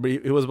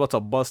 he was about to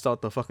bust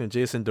out the fucking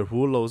Jason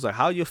Derulo. Was like,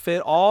 how you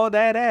fit all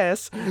that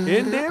ass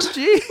in them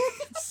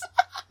jeans?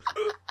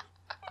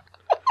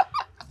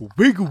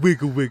 Wiggle,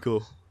 wiggle,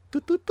 wiggle.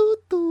 Do do do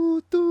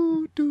do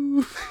do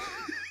do.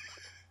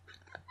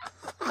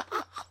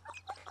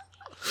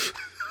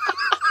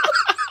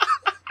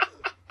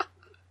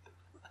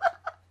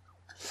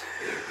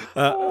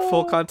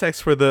 Full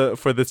context for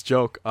this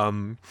joke. I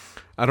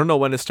don't know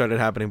when it started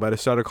happening, but I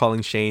started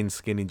calling Shane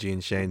Skinny Jean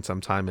Shane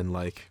sometime in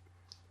like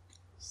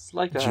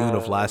June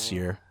of last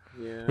year.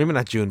 Yeah. Maybe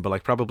not June, but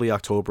like probably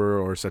October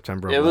or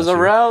September of It was last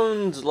year.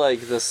 around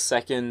like the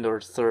second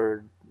or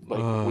third like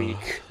Uh,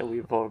 week that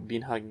we've all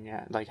been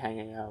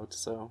hanging out.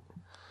 So,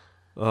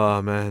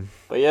 oh man,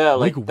 but yeah,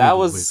 wiggle like that wiggle wiggle.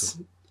 was.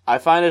 I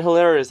find it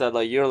hilarious that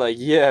like you're like,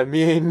 yeah,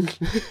 me and.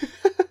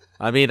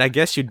 I mean, I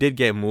guess you did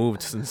get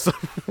moved since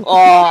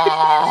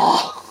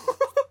Oh.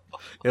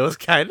 it was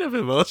kind of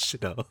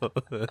emotional.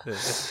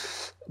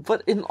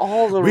 But in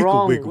all the Wiggle,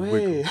 wrong wiggle, way.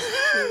 wiggle.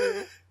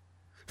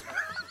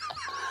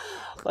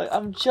 Like,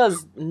 I'm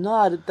just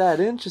not that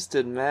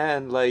interested,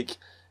 man. Like,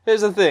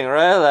 here's the thing,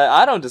 right? Like,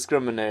 I don't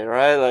discriminate,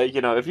 right? Like,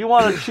 you know, if you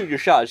want to shoot your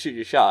shot, shoot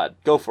your shot.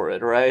 Go for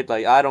it, right?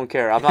 Like, I don't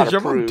care. I'm not Is a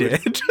your mom prude.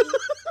 dead?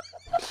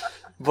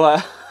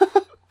 But,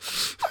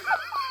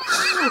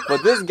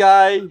 but this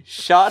guy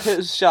shot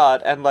his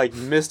shot and like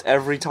missed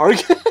every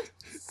target.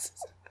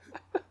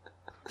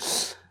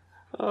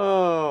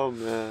 Oh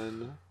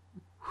man.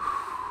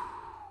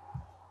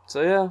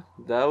 So yeah,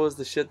 that was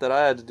the shit that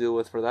I had to deal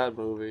with for that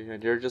movie,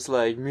 and you're just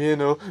like, me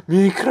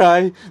and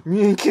cry,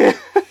 me and care.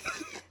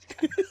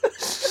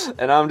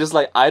 And I'm just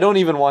like, I don't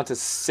even want to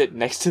sit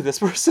next to this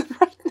person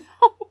right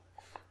now.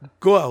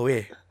 Go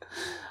away.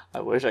 I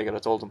wish I could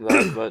have told him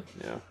that, but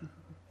yeah.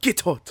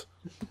 Get out.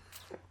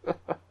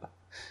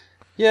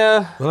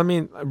 Yeah. Well, I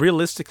mean,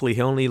 realistically,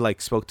 he only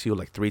like spoke to you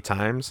like 3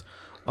 times.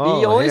 He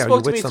only hey, are spoke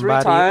you to with me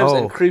somebody? 3 times Oh.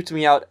 and creeped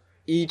me out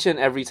each and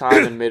every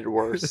time and made it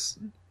worse.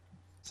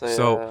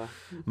 So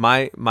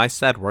my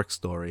sad work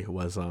story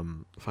was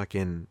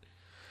fucking.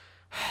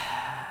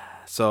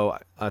 So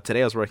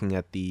today I was working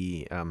at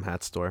the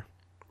hat store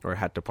or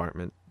hat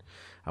department.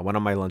 I went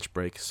on my lunch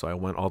break, so I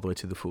went all the way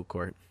to the food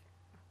court.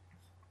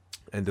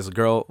 And this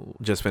girl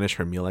just finished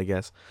her meal, I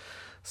guess.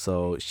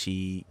 So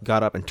she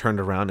got up and turned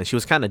around, and she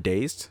was kind of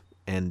dazed.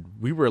 And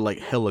we were like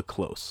hella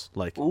close.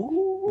 Like,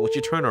 when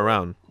you turn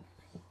around,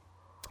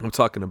 I'm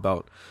talking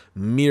about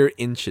mere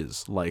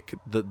inches, like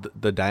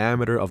the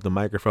diameter of the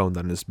microphone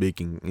that I'm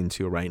speaking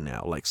into right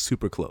now, like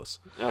super close.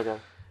 Okay.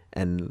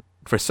 And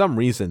for some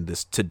reason,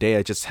 today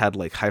I just had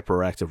like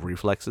hyperactive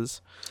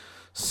reflexes,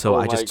 so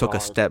I just took a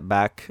step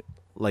back,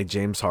 like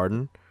James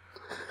Harden,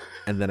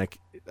 and then I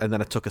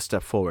took a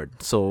step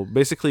forward. So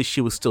basically, she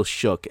was still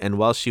shook, and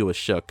while she was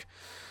shook,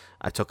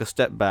 I took a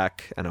step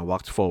back and I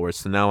walked forward.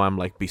 So now I'm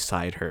like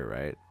beside her,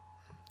 right?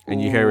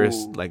 And you hear her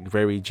like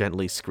very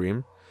gently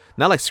scream.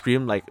 Not like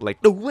scream like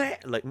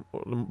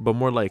but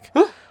more like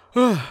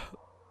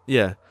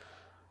yeah,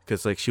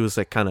 because like she was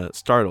like kind of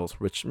startled,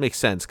 which makes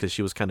sense because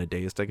she was kind of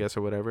dazed, I guess,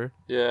 or whatever.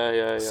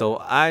 Yeah. So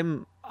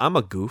I'm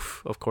a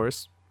goof, of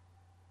course.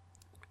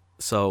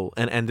 So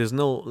and there's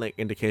no like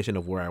indication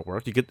of where I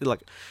work. You get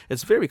like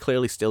it's very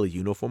clearly still a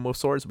uniform of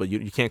sorts, but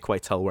you can't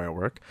quite tell where I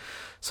work.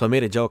 So I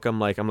made a joke. I'm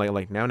like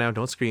now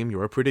don't scream.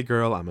 You're a pretty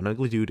girl. I'm an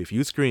ugly dude. If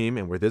you scream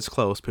and we're this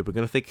close, people are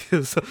gonna think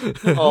some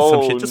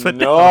shit just went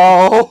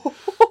down.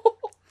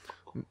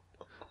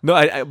 No,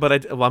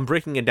 I'm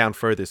breaking it down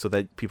further so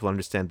that people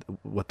understand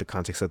what the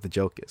context of the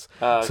joke is.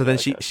 So then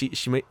she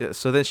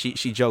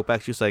joked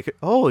back. She was like,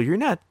 "Oh, you're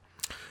not."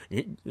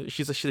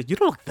 She's like, "You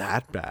don't look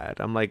that bad."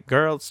 I'm like,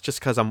 "Girl, it's just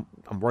because I'm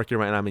working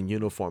right now. I'm in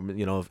uniform.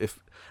 You know,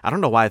 if I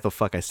don't know why the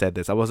fuck I said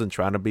this. I wasn't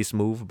trying to be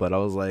smooth, but I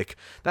was like,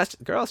 it's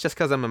just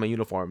because I'm in my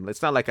uniform.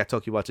 It's not like I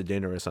took you out to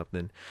dinner or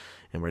something,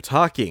 and we're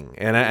talking.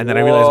 And then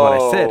I realized what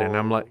I said, and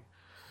I'm like.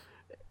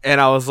 And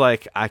I was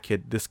like,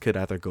 this could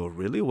either go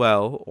really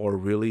well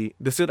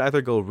this could either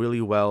go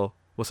really well.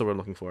 What's the word I'm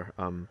looking for?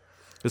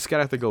 This could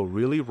either go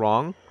really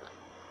wrong,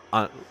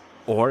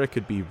 or it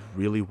could be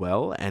really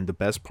well. And the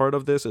best part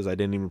of this is I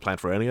didn't even plan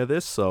for any of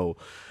this. So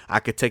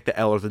I could take the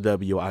L or the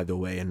W either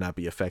way and not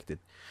be affected.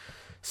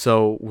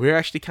 So we're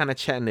actually kind of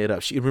chatting it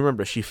up.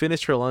 She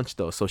finished her lunch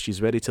though. So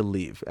she's ready to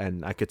leave.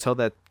 And I could tell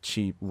that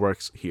she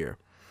works here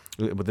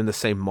within the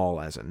same mall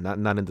as in,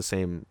 not in the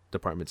same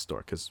department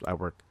store. Cause I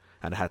work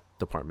at a hat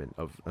department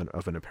of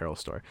an apparel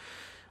store.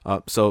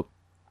 So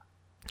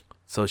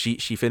she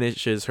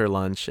finishes her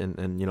lunch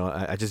and you know,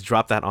 I just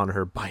dropped that on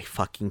her by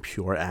fucking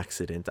pure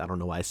accident. I don't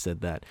know why I said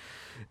that.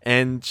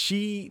 And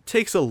she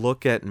takes a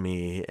look at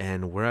me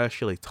and we're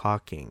actually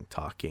talking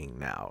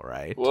now,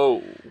 right?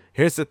 Whoa.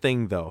 Here's the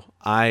thing though.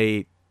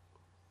 I'm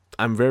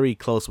very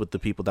close with the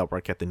people that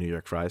work at the New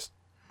York Fries.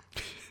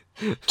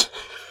 You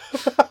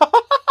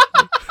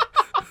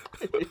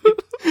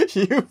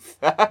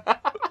fat.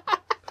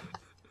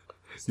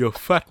 You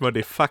fat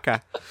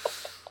motherfucker.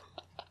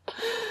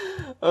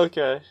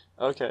 Okay,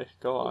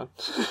 go on.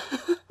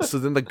 So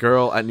then the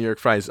girl at New York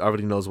Fries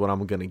already knows what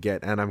I'm gonna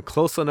get, and I'm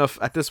close enough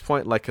at this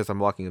point, like, because I'm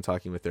walking and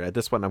talking with her. At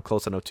this point, I'm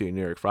close enough to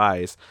New York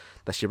Fries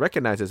that she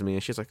recognizes me,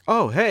 and she's like,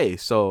 "Oh, hey,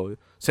 so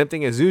same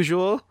thing as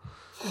usual?"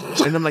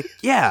 And I'm like,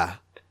 "Yeah."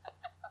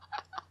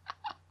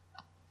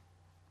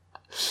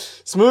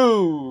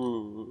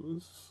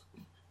 Smooth.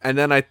 And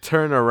then I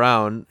turn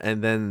around,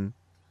 and then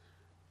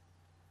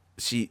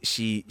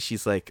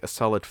she's like a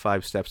solid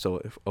 5 steps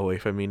away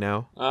from me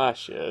now. Ah,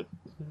 shit.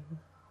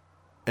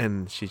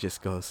 And she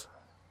just goes,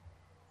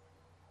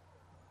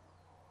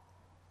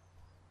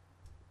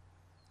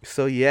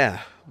 so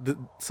yeah.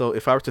 So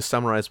if I were to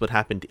summarize what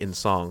happened in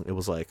song, it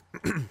was like,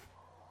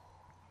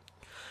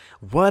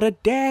 What a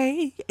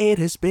day it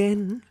has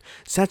been,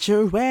 such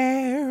a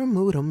rare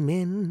mood I'm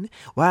in.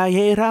 Why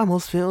it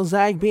almost feels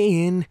like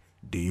being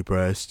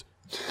depressed.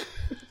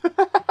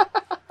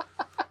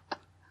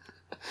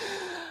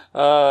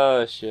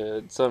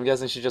 Shit. So I'm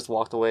guessing she just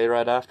walked away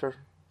right after.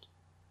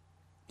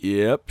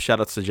 Yep.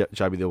 Shout out to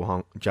Jabi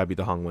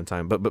the Hong one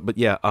time. But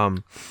yeah,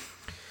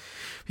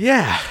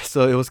 yeah.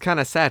 So it was kind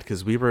of sad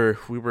because we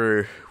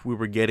were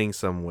getting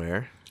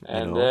somewhere.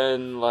 And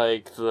then,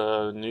 like,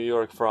 the New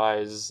York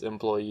Fries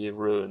employee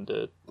ruined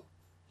it.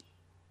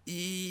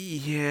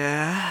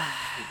 Yeah.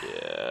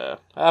 Yeah.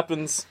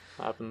 Happens.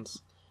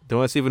 Though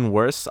what's even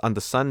worse, on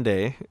the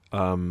Sunday,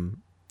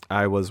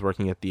 I was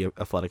working at the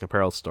athletic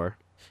apparel store,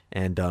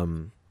 and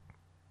a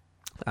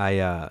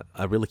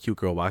really cute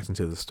girl walks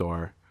into the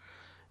store,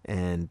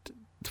 and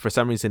for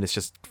some reason it's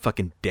just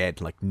fucking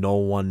dead. Like, no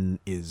one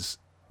is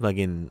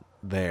fucking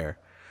there.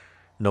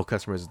 No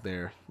customers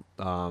there.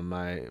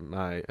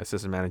 My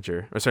assistant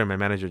manager, my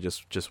manager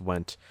just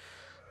went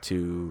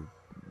to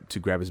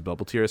grab his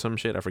bubble tea or some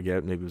shit. I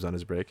forget. Maybe he was on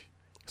his break.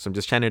 So I'm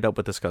just chatting it up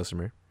with this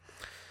customer.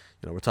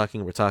 You know, we're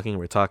talking. We're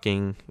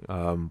talking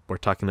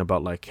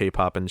about like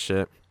K-pop and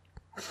shit.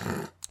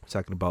 We're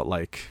talking about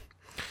like,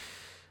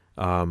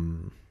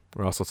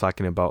 we're also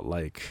talking about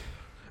like,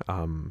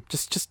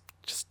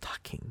 just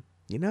talking.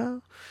 You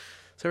know.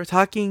 So we're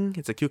talking.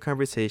 It's a cute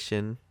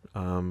conversation.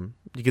 And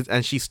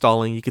she's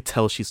stalling. You could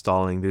tell she's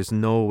stalling. There's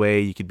no way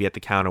you could be at the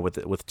counter with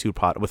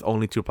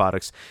only two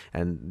products,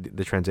 and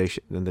the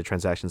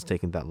transaction's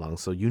taking that long.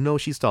 So you know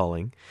she's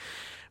stalling.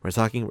 We're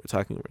talking,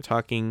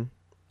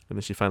 and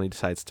then she finally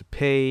decides to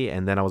pay.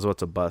 And then I was about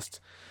to bust,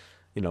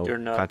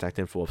 contact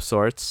info of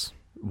sorts.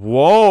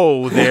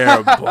 Whoa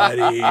there,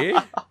 buddy.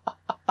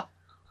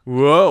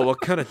 Whoa,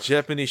 what kind of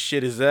Japanese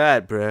shit is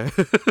that, bruh?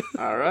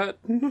 All right.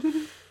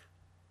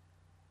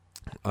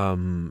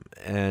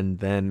 And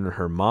then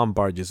her mom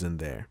barges in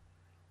there.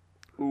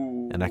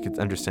 Ooh. And I could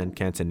understand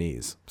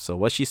Cantonese. So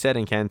what she said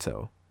in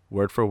Canto,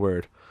 word for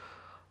word,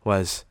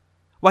 was,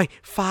 "喂,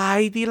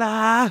快啲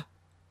啦，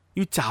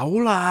要走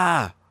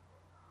啦，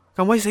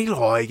咁鬼死耐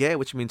嘅,"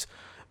 which means,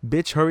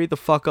 "Bitch, hurry the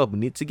fuck up. We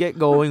need to get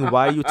going.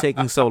 Why are you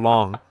taking so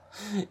long?"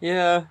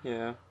 Yeah.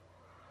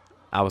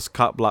 I was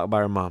caught blocked by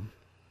her mom.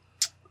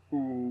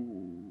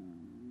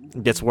 Ooh.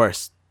 It gets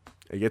worse.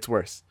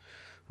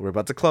 We're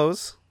about to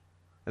close.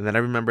 And then I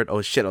remembered,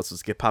 oh shit, I was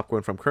supposed to get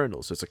popcorn from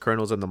Colonel's. There's a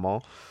Colonel's in the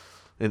mall.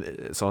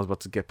 And so I was about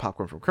to get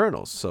popcorn from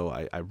Colonel's. So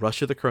I rush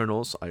to the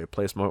Colonel's. I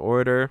place my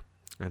order.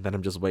 And then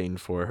I'm just waiting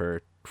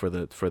for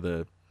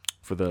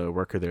the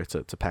worker there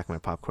to pack my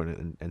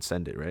popcorn and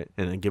send it, right?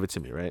 And then give it to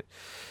me, right?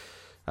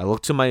 I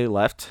look to my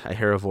left. I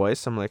hear a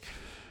voice. I'm like,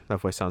 that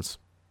voice sounds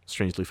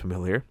strangely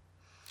familiar.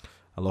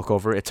 I look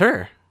over. It's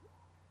her.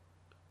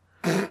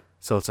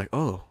 So it's like,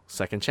 oh,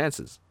 second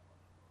chances.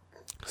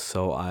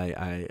 So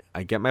I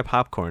get my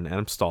popcorn and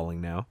I'm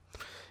stalling now.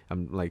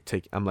 I'm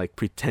like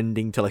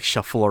pretending to like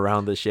shuffle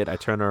around the shit. I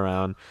turn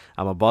around.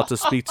 I'm about to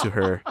speak to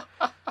her,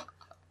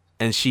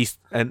 and she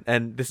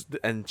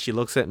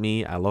looks at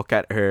me. I look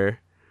at her.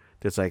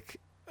 There's like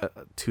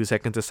 2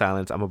 seconds of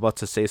silence. I'm about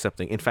to say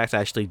something. In fact, I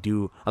actually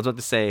do. I was about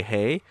to say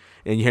hey,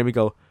 and you hear me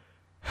go,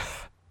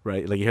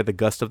 right? Like you hear the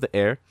gust of the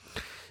air.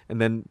 And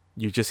then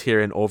you just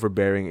hear an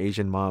overbearing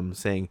Asian mom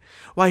saying,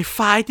 "Why,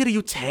 快啲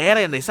要扯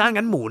啦，人哋閂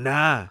緊門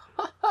啊!"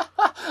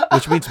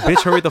 Which means,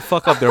 bitch, hurry the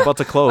fuck up. They're about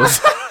to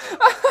close.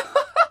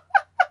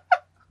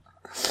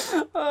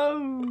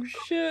 Oh,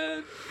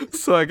 shit.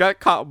 So I got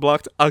caught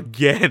blocked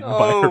again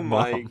by her mom.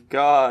 Oh, my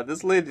God.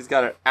 This lady's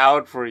got it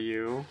out for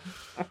you.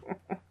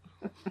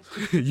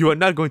 You are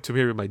not going to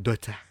marry my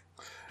daughter.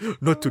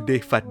 Not today,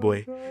 fat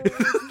boy.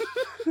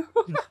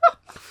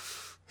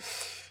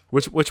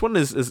 Which one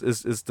is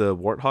the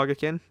warthog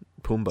again?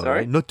 Pumbaa, Sorry?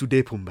 right? Not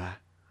today, Pumbaa.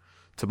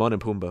 Timon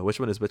and Pumbaa. Which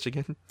one is which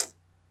again?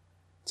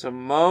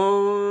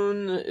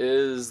 Timon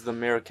is the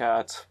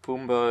meerkat.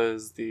 Pumbaa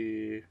is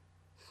the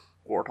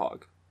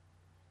warthog.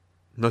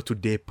 Not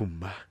today,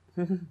 Pumbaa.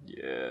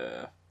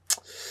 Yeah.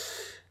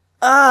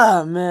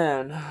 Ah,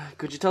 man.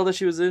 Could you tell that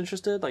she was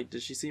interested? Like,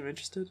 did she seem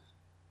interested?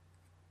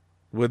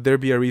 Would there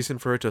be a reason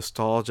for her to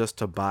stall just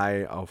to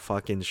buy a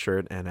fucking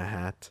shirt and a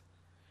hat?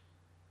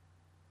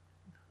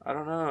 I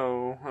don't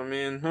know. I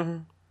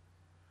mean...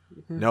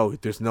 No,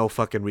 there's no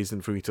fucking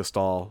reason for me to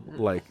stall,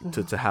 like,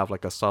 to have,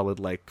 like, a solid,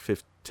 like,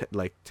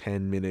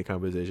 10-minute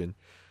conversation.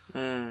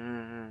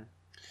 Mm-hmm.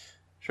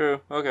 True.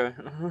 Okay.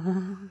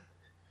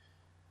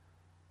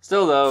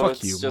 Still, though, fuck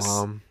it's you, just...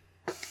 Mom.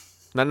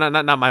 Not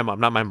my mom.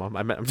 Not my mom.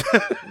 I meant...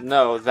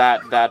 No,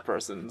 that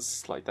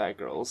person's, like, that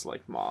girl's,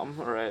 like, mom,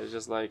 right? It's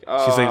just like,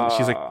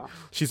 oh...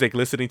 She's like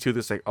listening to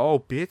this, like, oh,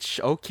 bitch,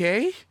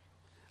 okay?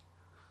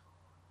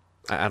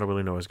 I don't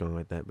really know where it's going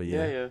with that, but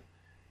yeah. Yeah.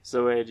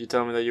 So wait, did you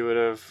tell me that you would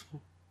have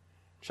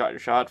shot your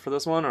shot for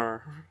this one,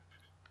 or?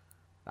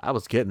 I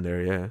was getting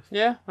there, yeah.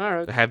 Yeah, all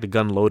right. I had the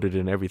gun loaded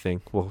and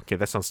everything. Well, okay,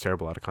 that sounds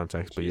terrible out of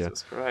context, but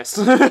Jesus yeah. Christ.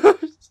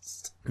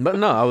 But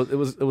no, it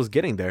was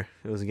getting there.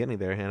 It was getting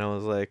there, and I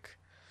was like,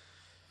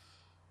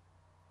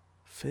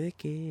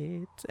 "Fuck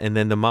it." And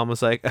then the mom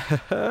was like,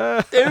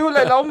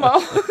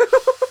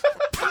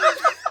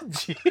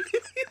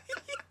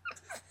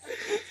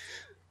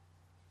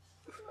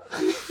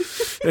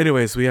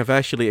 Anyways, we have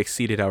actually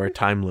exceeded our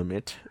time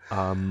limit.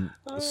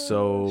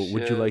 So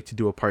would you shit. like to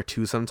do a part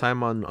 2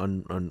 sometime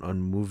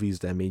on movies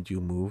that made you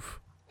move?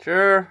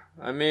 Sure.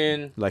 I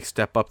mean, Like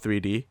Step Up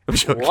 3D? I'm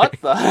joking. what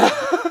the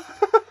hell?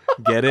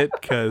 Get it?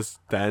 Because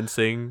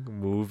dancing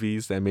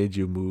movies that made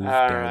you move.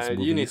 Dance Alright,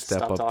 movies, you need to Step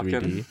stop Up talking.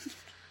 3D.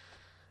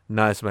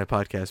 Nah, it's my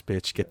podcast,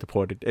 bitch. Get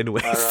deported.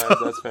 Anyways. Alright,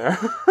 that's fair.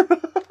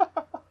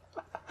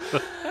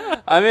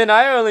 I mean,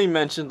 I only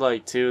mentioned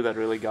like 2 that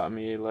really got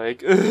me like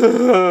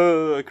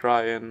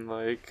crying.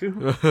 Like,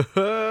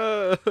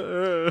 yeah.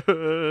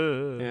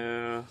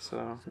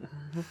 So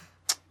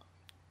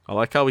I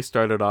like how we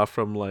started off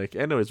from like,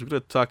 anyways, we're gonna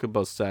talk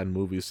about sad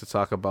movies to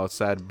talk about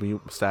sad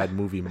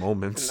movie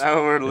moments. now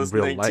we're in real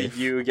listening to life.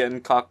 you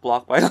getting cock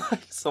blocked by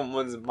like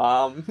someone's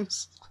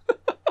moms.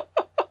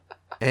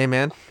 Hey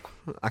man,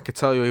 I could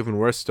tell you an even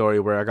worse story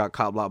where I got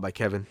caught blocked by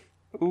Kevin.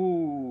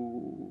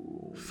 Ooh.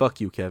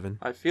 Fuck you, Kevin.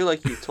 I feel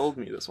like you told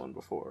me this one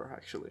before,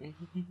 actually.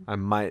 I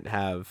might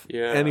have.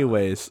 Yeah.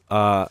 Anyways,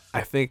 I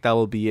think that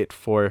will be it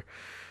for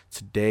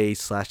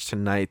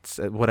today/tonight's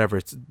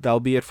whatever. That'll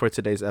be it for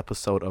today's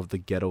episode of the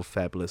Ghetto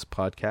Fabulous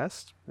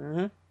podcast,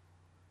 Mm-hmm.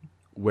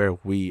 where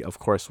we, of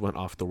course, went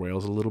off the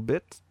rails a little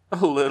bit.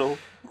 A little.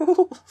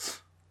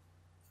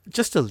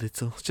 Just a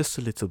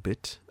little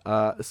bit.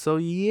 So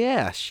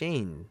yeah,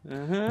 Shane,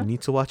 Mm-hmm. you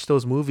need to watch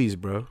those movies,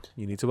 bro.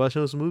 You need to watch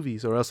those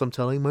movies, or else I'm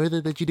telling Murder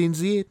that you didn't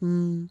see it.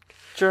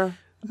 Sure.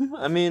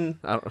 I mean,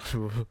 I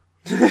don't.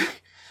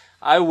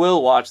 I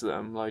will watch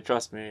them. Like,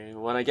 trust me.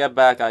 When I get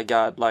back, I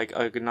got like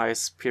a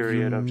nice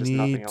period of just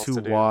nothing else to do.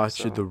 You need to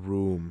watch so. The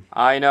Room.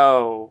 I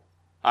know.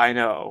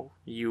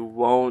 You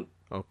won't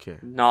Okay.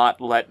 not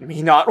let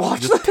me not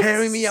watch You're this.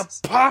 tearing me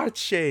apart,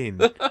 Shane.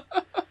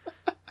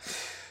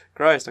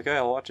 Christ, okay,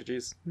 I'll watch it,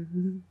 jeez.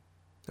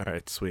 All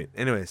right, sweet.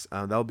 Anyways,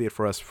 that'll be it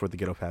for us for the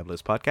Ghetto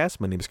Fabulous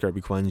podcast. My name is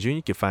Kirby Kwan Jr.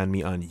 You can find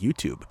me on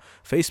YouTube,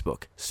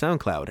 Facebook,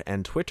 SoundCloud,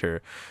 and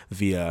Twitter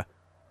via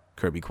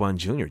Kirby Kwan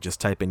Jr. Just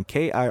type in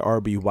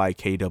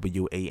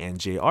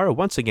KIRBYKWANJR.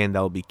 Once again,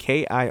 that'll be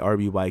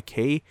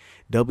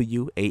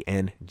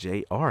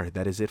KIRBYKWANJR.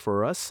 That is it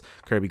for us.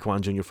 Kirby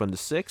Kwan Jr. from the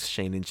 6,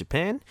 Shane in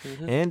Japan.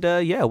 And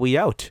yeah, we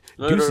out.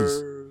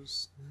 Deuces.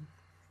 Letters.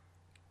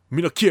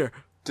 Me no care.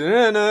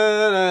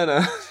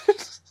 Da-na-na-na.